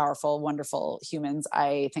the most powerful, wonderful humans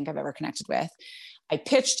I think I've ever connected with. I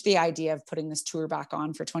pitched the idea of putting this tour back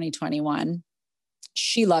on for 2021.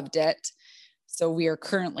 She loved it. So we are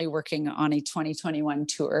currently working on a 2021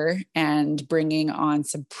 tour and bringing on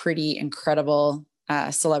some pretty incredible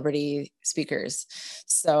celebrity speakers.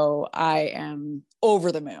 So I am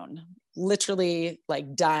over the moon, literally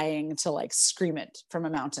like dying to like scream it from a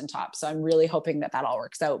mountaintop. So I'm really hoping that all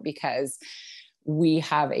works out, because we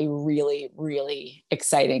have a really, really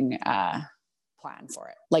exciting plan for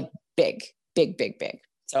it. Like big.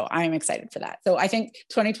 So I'm excited for that. So I think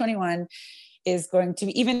 2021 is going to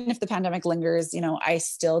be, even if the pandemic lingers, I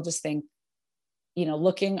still just think,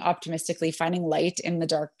 looking optimistically, finding light in the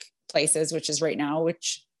dark places, which is right now,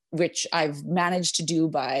 which I've managed to do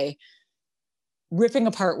by ripping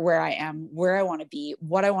apart where I am, where I want to be,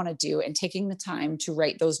 what I want to do, and taking the time to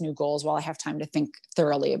write those new goals while I have time to think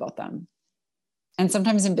thoroughly about them. And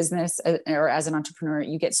sometimes in business or as an entrepreneur,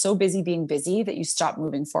 you get so busy being busy that you stop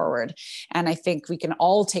moving forward. And I think we can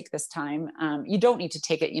all take this time. You don't need to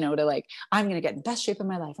take it, to like, I'm going to get in the best shape of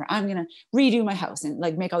my life, or I'm going to redo my house and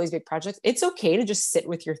like make all these big projects. It's okay to just sit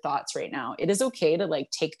with your thoughts right now. It is okay to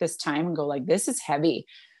like take this time and go like, this is heavy.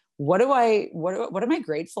 What am I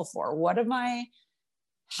grateful for? What am I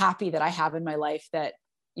happy that I have in my life that,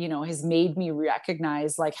 has made me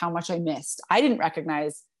recognize like how much I missed. I didn't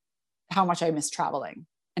recognize how much I miss traveling,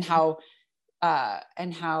 and how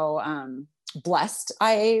blessed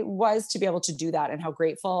I was to be able to do that, and how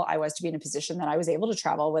grateful I was to be in a position that I was able to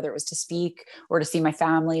travel, whether it was to speak or to see my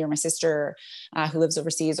family or my sister who lives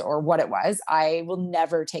overseas, or what it was. I will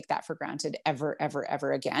never take that for granted ever, ever,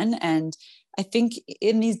 ever again. And I think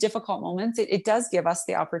in these difficult moments, it does give us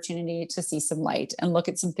the opportunity to see some light and look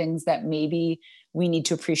at some things that maybe we need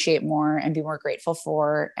to appreciate more and be more grateful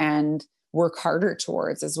for, and work harder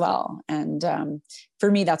towards as well. And for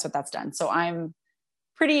me, that's what that's done. So I'm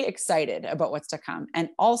pretty excited about what's to come. And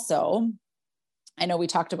also, I know we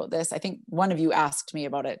talked about this. I think one of you asked me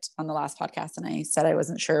about it on the last podcast, and I said I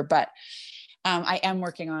wasn't sure, but I am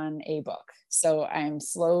working on a book. So I'm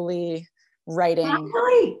slowly writing.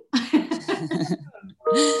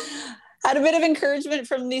 Had a bit of encouragement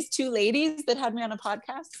from these two ladies that had me on a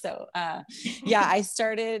podcast. So I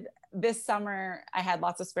started this summer. I had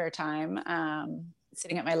lots of spare time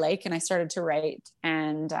sitting at my lake, and I started to write,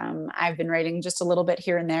 and I've been writing just a little bit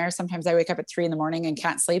here and there. Sometimes I wake up at 3 a.m. and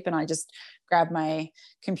can't sleep, and I just grab my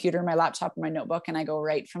computer, my laptop, and my notebook, and I go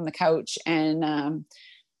write from the couch.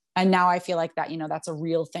 And now I feel like that, that's a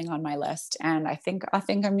real thing on my list. And I think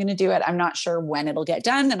I'm going to do it. I'm not sure when it'll get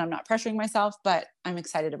done, and I'm not pressuring myself, but I'm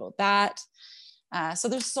excited about that. So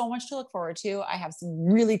there's so much to look forward to. I have some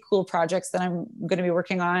really cool projects that I'm going to be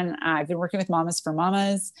working on. I've been working with Mamas for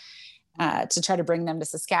Mamas to try to bring them to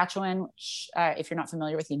Saskatchewan, which, if you're not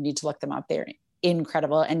familiar with, you need to look them up. They're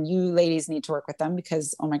incredible. And you ladies need to work with them,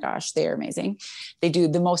 because, oh my gosh, they are amazing. They do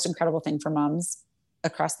the most incredible thing for moms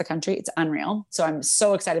across the country. It's unreal. So I'm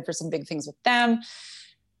so excited for some big things with them.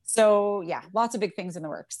 So yeah, lots of big things in the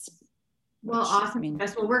works. Well, awesome.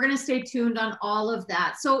 Yes. Well, we're going to stay tuned on all of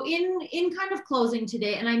that. So in kind of closing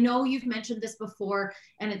today, and I know you've mentioned this before,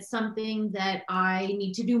 and it's something that I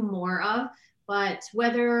need to do more of, but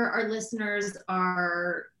whether our listeners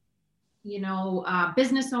are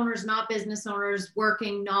business owners, not business owners,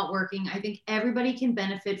 working, not working. I think everybody can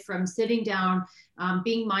benefit from sitting down,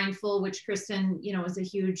 being mindful, which Kristen, is a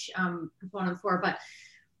huge proponent for, but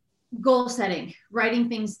goal setting, writing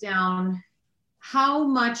things down. How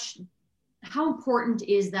important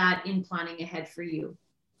is that in planning ahead for you?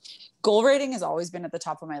 Goal writing has always been at the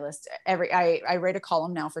top of my list. I write a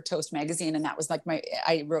column now for Toast magazine, and that was like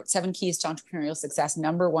I wrote 7 keys to entrepreneurial success.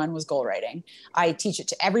 Number 1 was goal writing. I teach it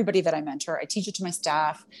to everybody that I mentor. I teach it to my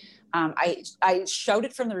staff. I shout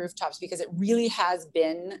it from the rooftops because it really has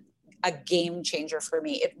been a game changer for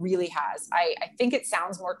me. It really has. I think it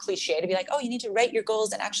sounds more cliche to be like, oh, you need to write your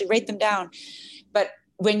goals and actually write them down. But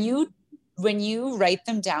when you write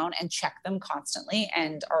them down and check them constantly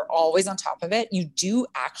and are always on top of it, you do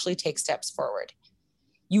actually take steps forward.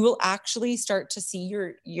 You will actually start to see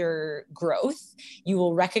your growth. You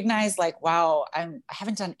will recognize like, wow, I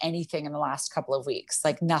haven't done anything in the last couple of weeks,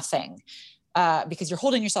 like nothing, because you're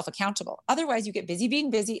holding yourself accountable. Otherwise you get busy being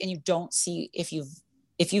busy and you don't see if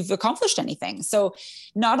you've accomplished anything. So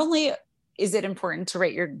not only is it important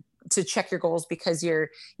to check your goals because to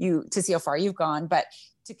see how far you've gone, but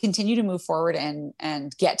to continue to move forward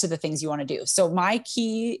and get to the things you want to do. So my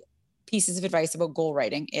key pieces of advice about goal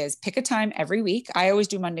writing is pick a time every week. I always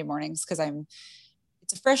do Monday mornings because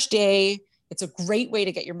it's a fresh day. It's a great way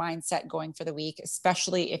to get your mindset going for the week,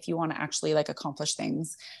 especially if you want to actually like accomplish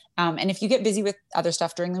things. And if you get busy with other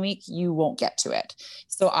stuff during the week, you won't get to it.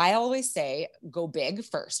 So I always say, go big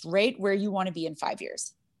first, right? Where you want to be in 5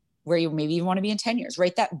 years, where you maybe you want to be in 10 years,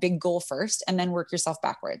 write that big goal first and then work yourself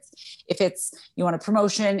backwards. If it's, you want a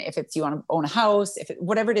promotion, if it's, you want to own a house,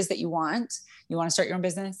 whatever it is that you want to start your own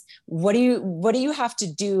business. What do you have to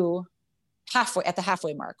do at the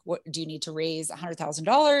halfway mark? What do you need to raise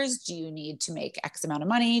 $100,000? Do you need to make X amount of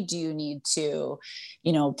money? Do you need to,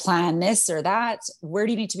 plan this or that? Where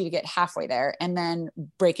do you need to be to get halfway there? And then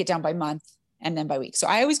break it down by month and then by week. So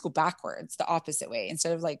I always go backwards, the opposite way.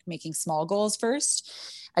 Instead of like making small goals first,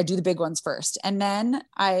 I do the big ones first. And then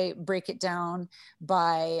I break it down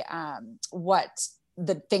by what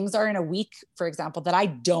the things are in a week, for example, that I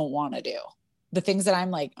don't want to do. The things that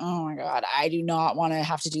I'm like, oh my God, I do not want to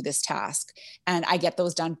have to do this task. And I get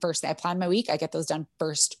those done first. I plan my week. I get those done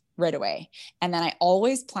first right away. And then I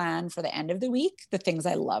always plan for the end of the week, the things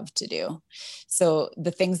I love to do. So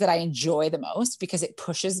the things that I enjoy the most, because it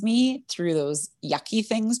pushes me through those yucky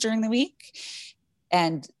things during the week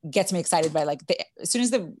and gets me excited by like, as soon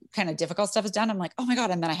as the kind of difficult stuff is done, I'm like, oh my God.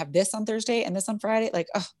 And then I have this on Thursday and this on Friday, like,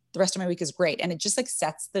 oh, the rest of my week is great. And it just like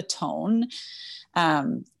sets the tone,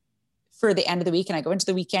 for the end of the week. And I go into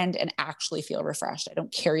the weekend and actually feel refreshed. I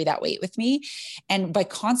don't carry that weight with me. And by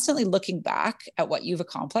constantly looking back at what you've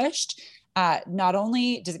accomplished, not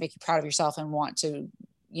only does it make you proud of yourself and want to,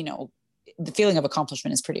 the feeling of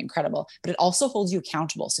accomplishment is pretty incredible, but it also holds you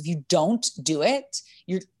accountable. So if you don't do it,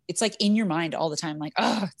 it's like in your mind all the time, like,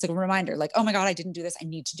 oh, it's like a reminder, like, oh my God, I didn't do this. I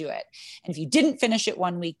need to do it. And if you didn't finish it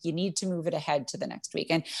one week, you need to move it ahead to the next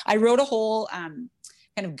week. And I wrote a whole,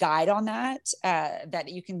 kind of guide on that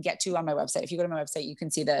you can get to on my website. If you go to my website, you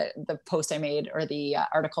can see the post I made or the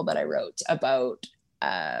article that I wrote about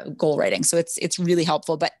goal writing. So it's really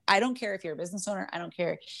helpful, but I don't care if you're a business owner. I don't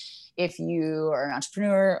care if you are an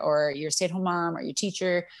entrepreneur or you're a stay-at-home mom or you're a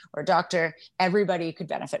teacher or a doctor. Everybody could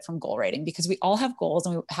benefit from goal writing because we all have goals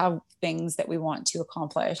and we have things that we want to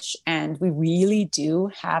accomplish. And we really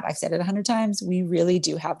do have, I've said it 100 times, we really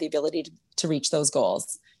do have the ability to reach those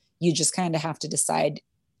goals. You just kind of have to decide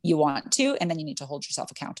you want to, and then you need to hold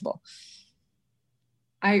yourself accountable.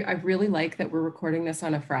 I really like that we're recording this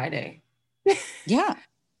on a Friday. Yeah.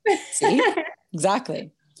 See?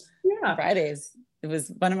 Exactly. Yeah. Fridays. It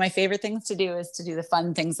was one of my favorite things to do, is to do the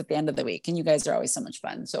fun things at the end of the week. And you guys are always so much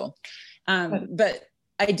fun. So, but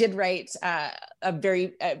I did write a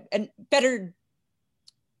better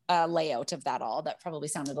layout of that all. That probably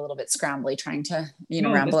sounded a little bit scrambly trying to,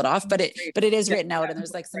 ramble it off, but it is written out, and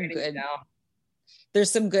there's like some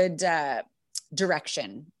good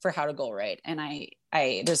direction for how to goal write. And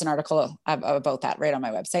there's an article about that right on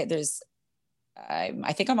my website.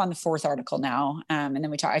 I think I'm on the 4th article now. And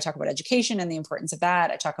then I talk about education and the importance of that.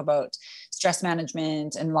 I talk about stress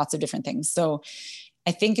management and lots of different things. So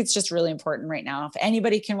I think it's just really important right now. If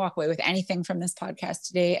anybody can walk away with anything from this podcast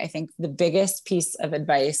today, I think the biggest piece of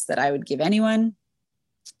advice that I would give anyone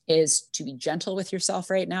is to be gentle with yourself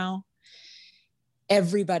right now.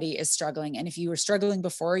 Everybody is struggling. And if you were struggling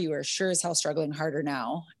before, you are sure as hell struggling harder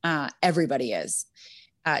now. Everybody is.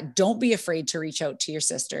 Don't be afraid to reach out to your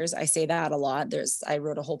sisters. I say that a lot. I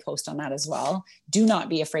wrote a whole post on that as well. Do not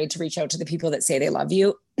be afraid to reach out to the people that say they love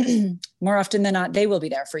you. More often than not, they will be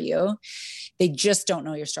there for you. They just don't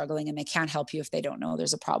know you're struggling, and they can't help you if they don't know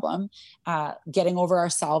there's a problem. Getting over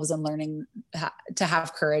ourselves and learning to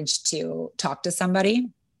have courage to talk to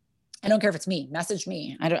somebody. I don't care if it's me, message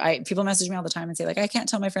me. People message me all the time and say like, I can't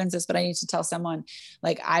tell my friends this, but I need to tell someone.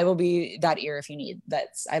 Like, I will be that ear if you need.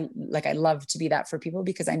 I love to be that for people,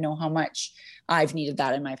 because I know how much I've needed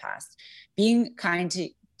that in my past. Being kind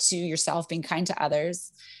to yourself, being kind to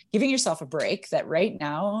others, giving yourself a break, that right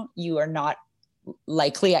now you are not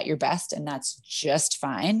likely at your best, and that's just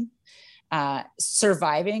fine.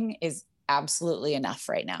 Surviving is absolutely enough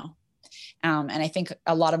right now. And I think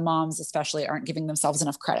a lot of moms especially aren't giving themselves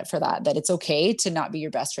enough credit for that it's okay to not be your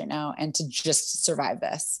best right now and to just survive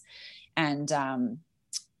this. And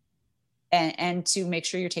to make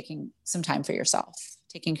sure you're taking some time for yourself,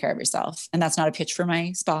 taking care of yourself. And that's not a pitch for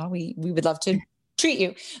my spa. We would love to treat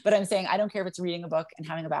you, but I'm saying, I don't care if it's reading a book and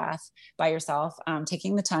having a bath by yourself,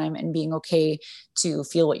 taking the time and being okay to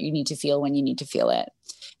feel what you need to feel when you need to feel it,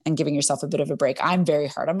 and giving yourself a bit of a break. I'm very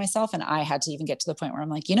hard on myself, and I had to even get to the point where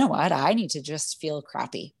I'm like, you know what? I need to just feel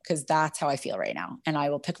crappy, because that's how I feel right now. And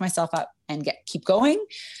I will pick myself up and keep going.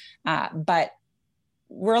 But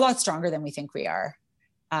we're a lot stronger than we think we are.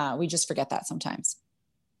 We just forget that sometimes.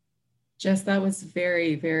 Jess, that was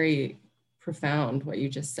very, very profound what you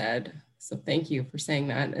just said. So thank you for saying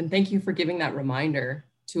that. And thank you for giving that reminder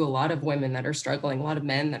to a lot of women that are struggling, a lot of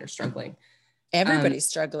men that are struggling. Everybody's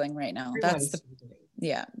struggling right now.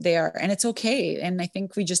 Yeah, they are. And it's okay. And I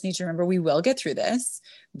think we just need to remember we will get through this,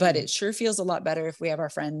 but it sure feels a lot better if we have our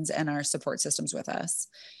friends and our support systems with us.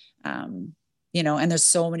 And there's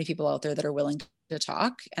so many people out there that are willing to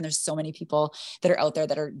talk. And there's so many people that are out there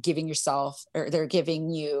that are giving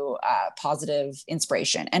you positive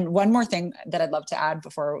inspiration. And one more thing that I'd love to add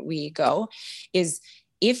before we go is,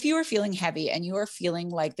 if you are feeling heavy and you are feeling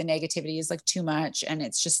like the negativity is like too much, and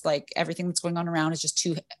it's just like everything that's going on around is just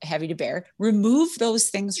too heavy to bear, remove those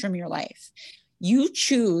things from your life. You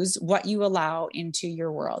choose what you allow into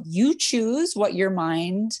your world. You choose what your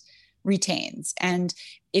mind retains. And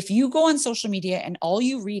if you go on social media and all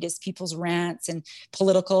you read is people's rants and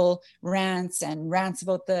political rants and rants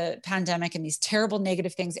about the pandemic and these terrible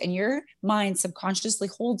negative things, and your mind subconsciously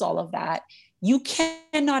holds all of that, you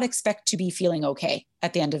cannot expect to be feeling okay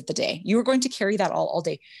at the end of the day. You are going to carry that all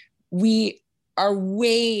day. We are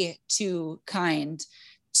way too kind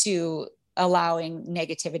to allowing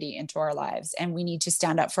negativity into our lives. And we need to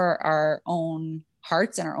stand up for our own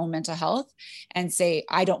hearts and our own mental health and say,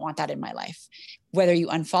 I don't want that in my life. Whether you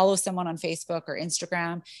unfollow someone on Facebook or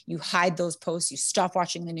Instagram, you hide those posts, you stop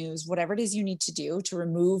watching the news, whatever it is you need to do to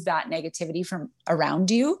remove that negativity from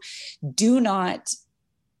around you. Do not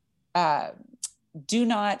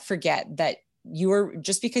forget that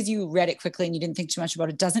just because you read it quickly and you didn't think too much about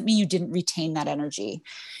it doesn't mean you didn't retain that energy.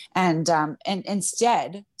 And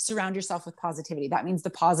instead surround yourself with positivity. That means the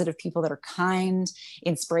positive people that are kind,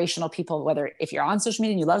 inspirational people, whether if you're on social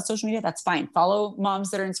media and you love social media, that's fine. Follow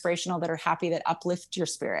moms that are inspirational, that are happy, that uplift your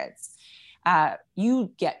spirits.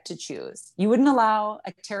 You get to choose. You wouldn't allow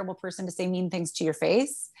a terrible person to say mean things to your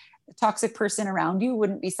face. A toxic person around you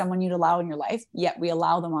wouldn't be someone you'd allow in your life, yet we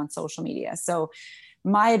allow them on social media. So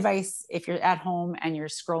my advice, if you're at home and you're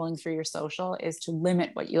scrolling through your social, is to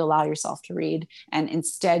limit what you allow yourself to read and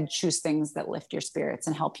instead choose things that lift your spirits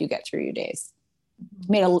and help you get through your days.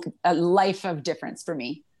 Made a life of difference for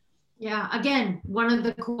me. Yeah. Again, one of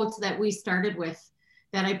the quotes that we started with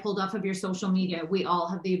that I pulled off of your social media, we all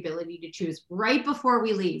have the ability to choose, right before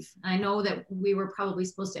we leave. I know that we were probably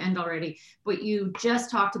supposed to end already, but you just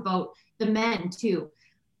talked about the men too.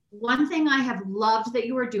 One thing I have loved that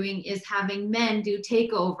you are doing is having men do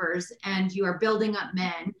takeovers, and you are building up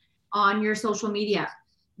men on your social media.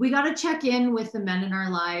 We got to check in with the men in our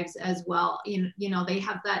lives as well. You know, they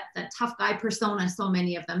have that tough guy persona, so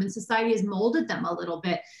many of them, and society has molded them a little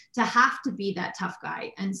bit to have to be that tough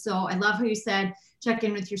guy. And so I love how you said, check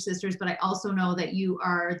in with your sisters, but I also know that you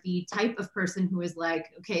are the type of person who is like,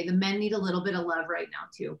 okay, the men need a little bit of love right now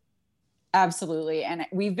too. Absolutely. And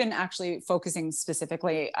we've been actually focusing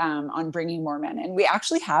specifically on bringing more men in. We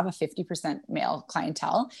actually have a 50% male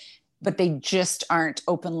clientele, but they just aren't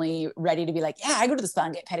openly ready to be like, yeah, I go to the spa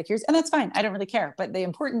and get pedicures, and that's fine. I don't really care. But the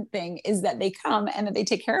important thing is that they come and that they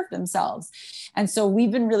take care of themselves. And so we've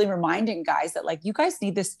been really reminding guys that, like, you guys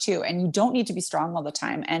need this too. And you don't need to be strong all the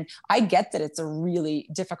time. And I get that it's a really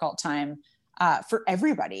difficult time for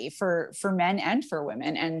everybody, for men and for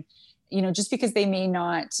women. And, you know, just because they may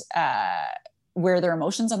not wear their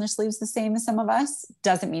emotions on their sleeves the same as some of us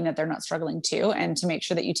doesn't mean that they're not struggling too. And to make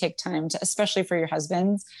sure that you take time to, especially for your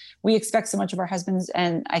husbands, we expect so much of our husbands.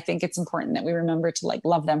 And I think it's important that we remember to like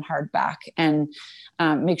love them hard back and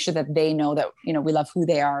make sure that they know that, you know, we love who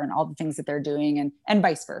they are and all the things that they're doing, and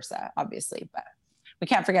vice versa, obviously, but we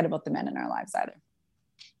can't forget about the men in our lives either.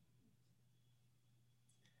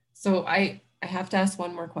 So I have to ask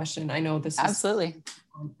one more question. I know this absolutely.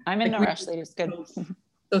 I'm in no rush, ladies. Good.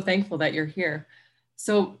 So thankful that you're here.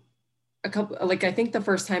 So I think the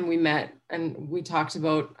first time we met and we talked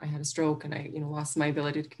about, I had a stroke and I, you know, lost my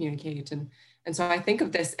ability to communicate. And so I think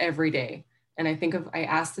of this every day. And I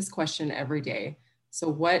ask this question every day. So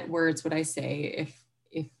what words would I say if,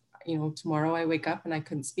 you know, tomorrow I wake up and I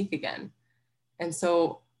couldn't speak again? And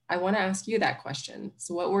so I want to ask you that question.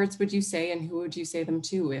 So what words would you say, and who would you say them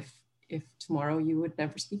to if tomorrow you would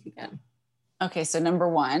never speak again? Okay, so number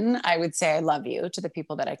one, I would say I love you to the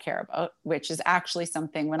people that I care about, which is actually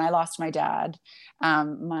something when I lost my dad,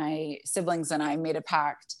 my siblings and I made a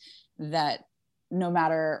pact that no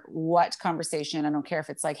matter what conversation, I don't care if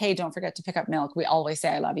it's like, hey, don't forget to pick up milk, we always say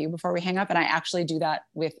I love you before we hang up. And I actually do that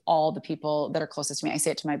with all the people that are closest to me. I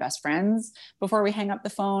say it to my best friends before we hang up the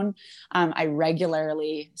phone. I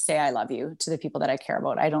regularly say I love you to the people that I care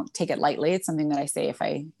about. I don't take it lightly. It's something that I say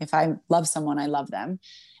if I love someone, I love them.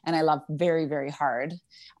 And I love very, very hard.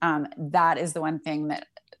 That is the one thing that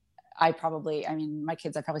my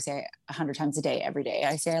kids, I probably say 100 times a day, every day,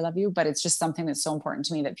 I say I love you, but it's just something that's so important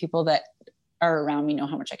to me that people that are around me know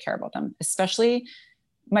how much I care about them, especially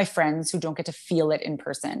my friends who don't get to feel it in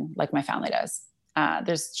person like my family does.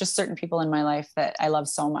 There's just certain people in my life that I love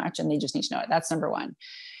so much and they just need to know it. That's number one.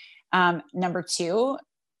 Number two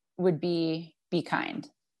would be kind.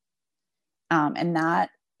 And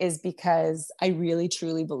that is because I really,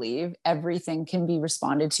 truly believe everything can be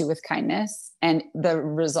responded to with kindness and the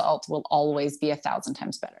result will always be 1,000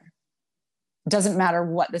 times better. It doesn't matter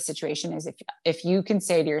what the situation is. If you can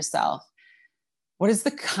say to yourself, what is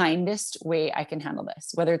the kindest way I can handle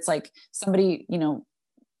this? Whether it's like somebody, you know,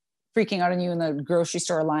 freaking out on you in the grocery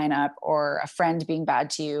store lineup, or a friend being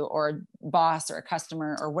bad to you, or a boss or a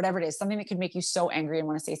customer or whatever it is, something that could make you so angry and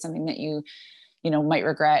want to say something that you know, might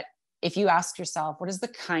regret. If you ask yourself, what is the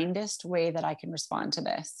kindest way that I can respond to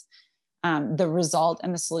this? The result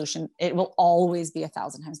and the solution, it will always be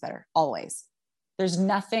 1,000 times better. Always. There's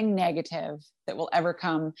nothing negative that will ever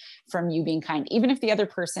come from you being kind. Even if the other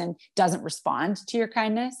person doesn't respond to your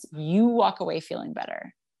kindness, you walk away feeling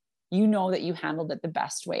better. You know that you handled it the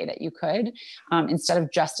best way that you could, instead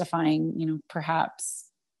of justifying, you know, perhaps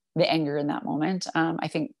the anger in that moment. I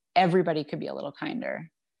think everybody could be a little kinder.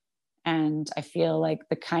 And I feel like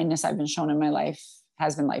the kindness I've been shown in my life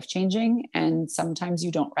has been life-changing. And sometimes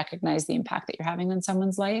you don't recognize the impact that you're having on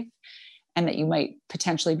someone's life, and that you might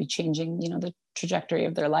potentially be changing, you know, the trajectory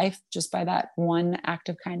of their life just by that one act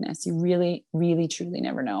of kindness. You really, really, truly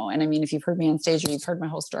never know. And I mean, if you've heard me on stage or you've heard my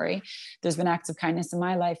whole story, there's been acts of kindness in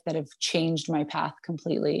my life that have changed my path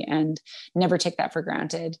completely, and never take that for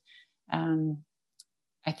granted.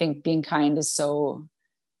 I think being kind is so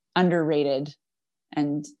underrated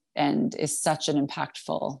and is such an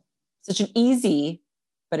easy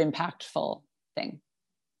but impactful thing.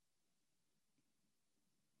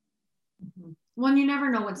 Well, you never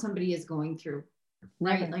know what somebody is going through,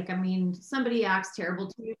 right? Never. Like, I mean, somebody acts terrible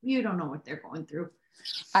to you, you don't know what they're going through.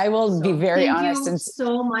 I will be very honest. Thank you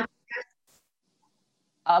so much.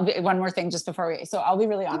 One more thing just before I'll be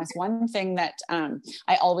really honest. One thing that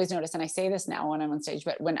I always notice, and I say this now when I'm on stage,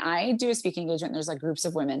 but when I do a speaking engagement, there's like groups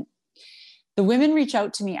of women. The women reach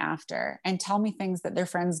out to me after and tell me things that their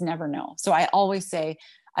friends never know. So I always say,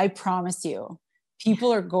 I promise you,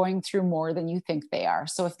 people are going through more than you think they are.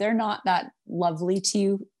 So if they're not that lovely to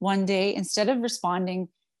you one day, instead of responding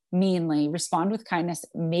meanly, respond with kindness.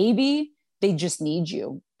 Maybe they just need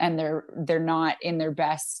you and they're not in their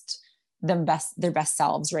best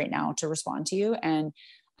selves right now to respond to you. And,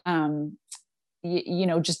 you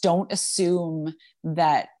know, just don't assume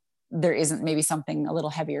that there isn't maybe something a little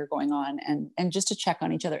heavier going on, and just to check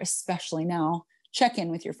on each other, especially now, check in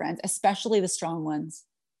with your friends, especially the strong ones.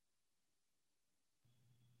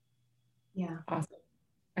 Yeah. Awesome.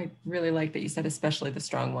 I really like that you said, especially the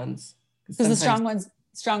strong ones. Because the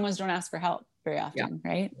strong ones don't ask for help very often, yeah.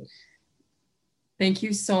 Right? Thank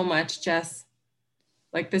you so much, Jess.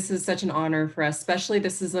 Like, this is such an honor for us, especially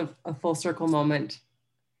this is a full circle moment.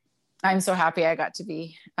 I'm so happy I got to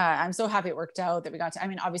be, I'm so happy it worked out that we got to, I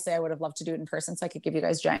mean, obviously I would have loved to do it in person so I could give you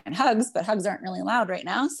guys giant hugs, but hugs aren't really allowed right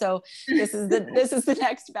now. So this is the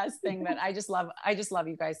next best thing. That I just love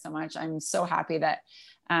you guys so much. I'm so happy that,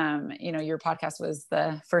 your podcast was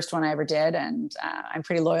the first one I ever did. And I'm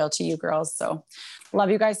pretty loyal to you girls. So love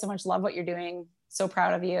you guys so much. Love what you're doing. So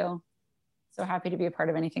proud of you. So happy to be a part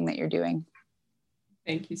of anything that you're doing.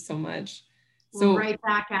 Thank you so much. So right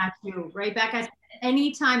back at you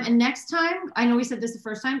anytime. And next time, I know we said this the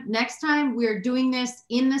first time, next time we're doing this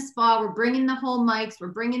in the spa, we're bringing the whole mics, we're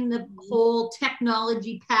bringing the whole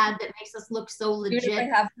technology pad that makes us look so legit,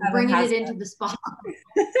 bringing it into the spa.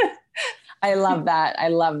 I love that.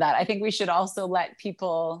 I think we should also let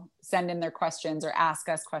people send in their questions or ask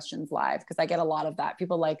us questions live, because I get a lot of that.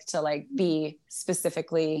 People like to be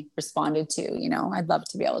specifically responded to, I'd love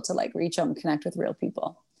to be able to reach out and connect with real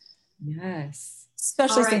people. Yes.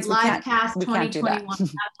 Especially since we live cast we can't do that. That's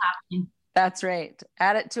happening. That's right.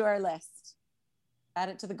 Add it to our list. Add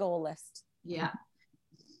it to the goal list. Yeah.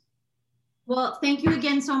 Well, thank you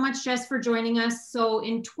again so much, Jess, for joining us. So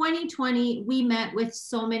in 2020, we met with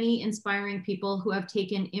so many inspiring people who have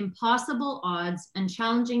taken impossible odds and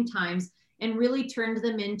challenging times and really turned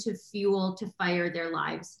them into fuel to fire their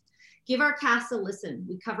lives. Give our cast a listen.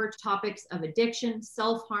 We cover topics of addiction,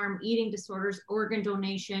 self-harm, eating disorders, organ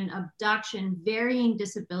donation, abduction, varying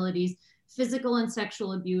disabilities, physical and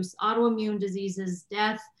sexual abuse, autoimmune diseases,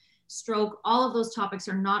 death, stroke. All of those topics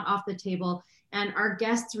are not off the table. And our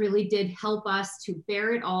guests really did help us to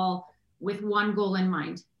bear it all with one goal in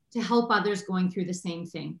mind, to help others going through the same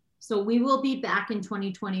thing. So we will be back in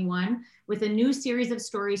 2021 with a new series of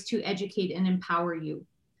stories to educate and empower you.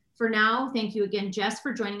 For now, thank you again, Jess,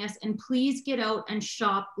 for joining us. And please get out and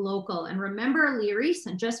shop local. And remember, Leary's,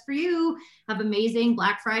 and just for you, have amazing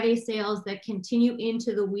Black Friday sales that continue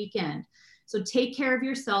into the weekend. So take care of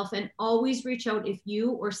yourself and always reach out if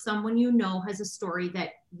you or someone you know has a story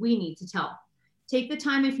that we need to tell. Take the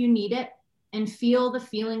time if you need it and feel the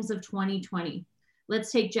feelings of 2020.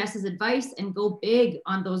 Let's take Jess's advice and go big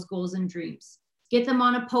on those goals and dreams. Get them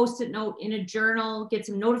on a Post-it note, in a journal, get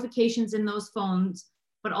some notifications in those phones,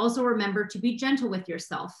 but also remember to be gentle with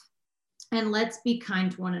yourself. And let's be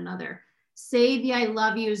kind to one another. Say the I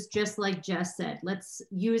love yous just like Jess said. Let's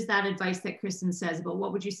use that advice that Kristen says about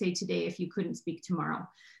what would you say today if you couldn't speak tomorrow.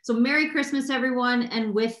 So Merry Christmas, everyone.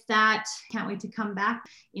 And with that, can't wait to come back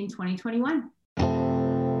in 2021.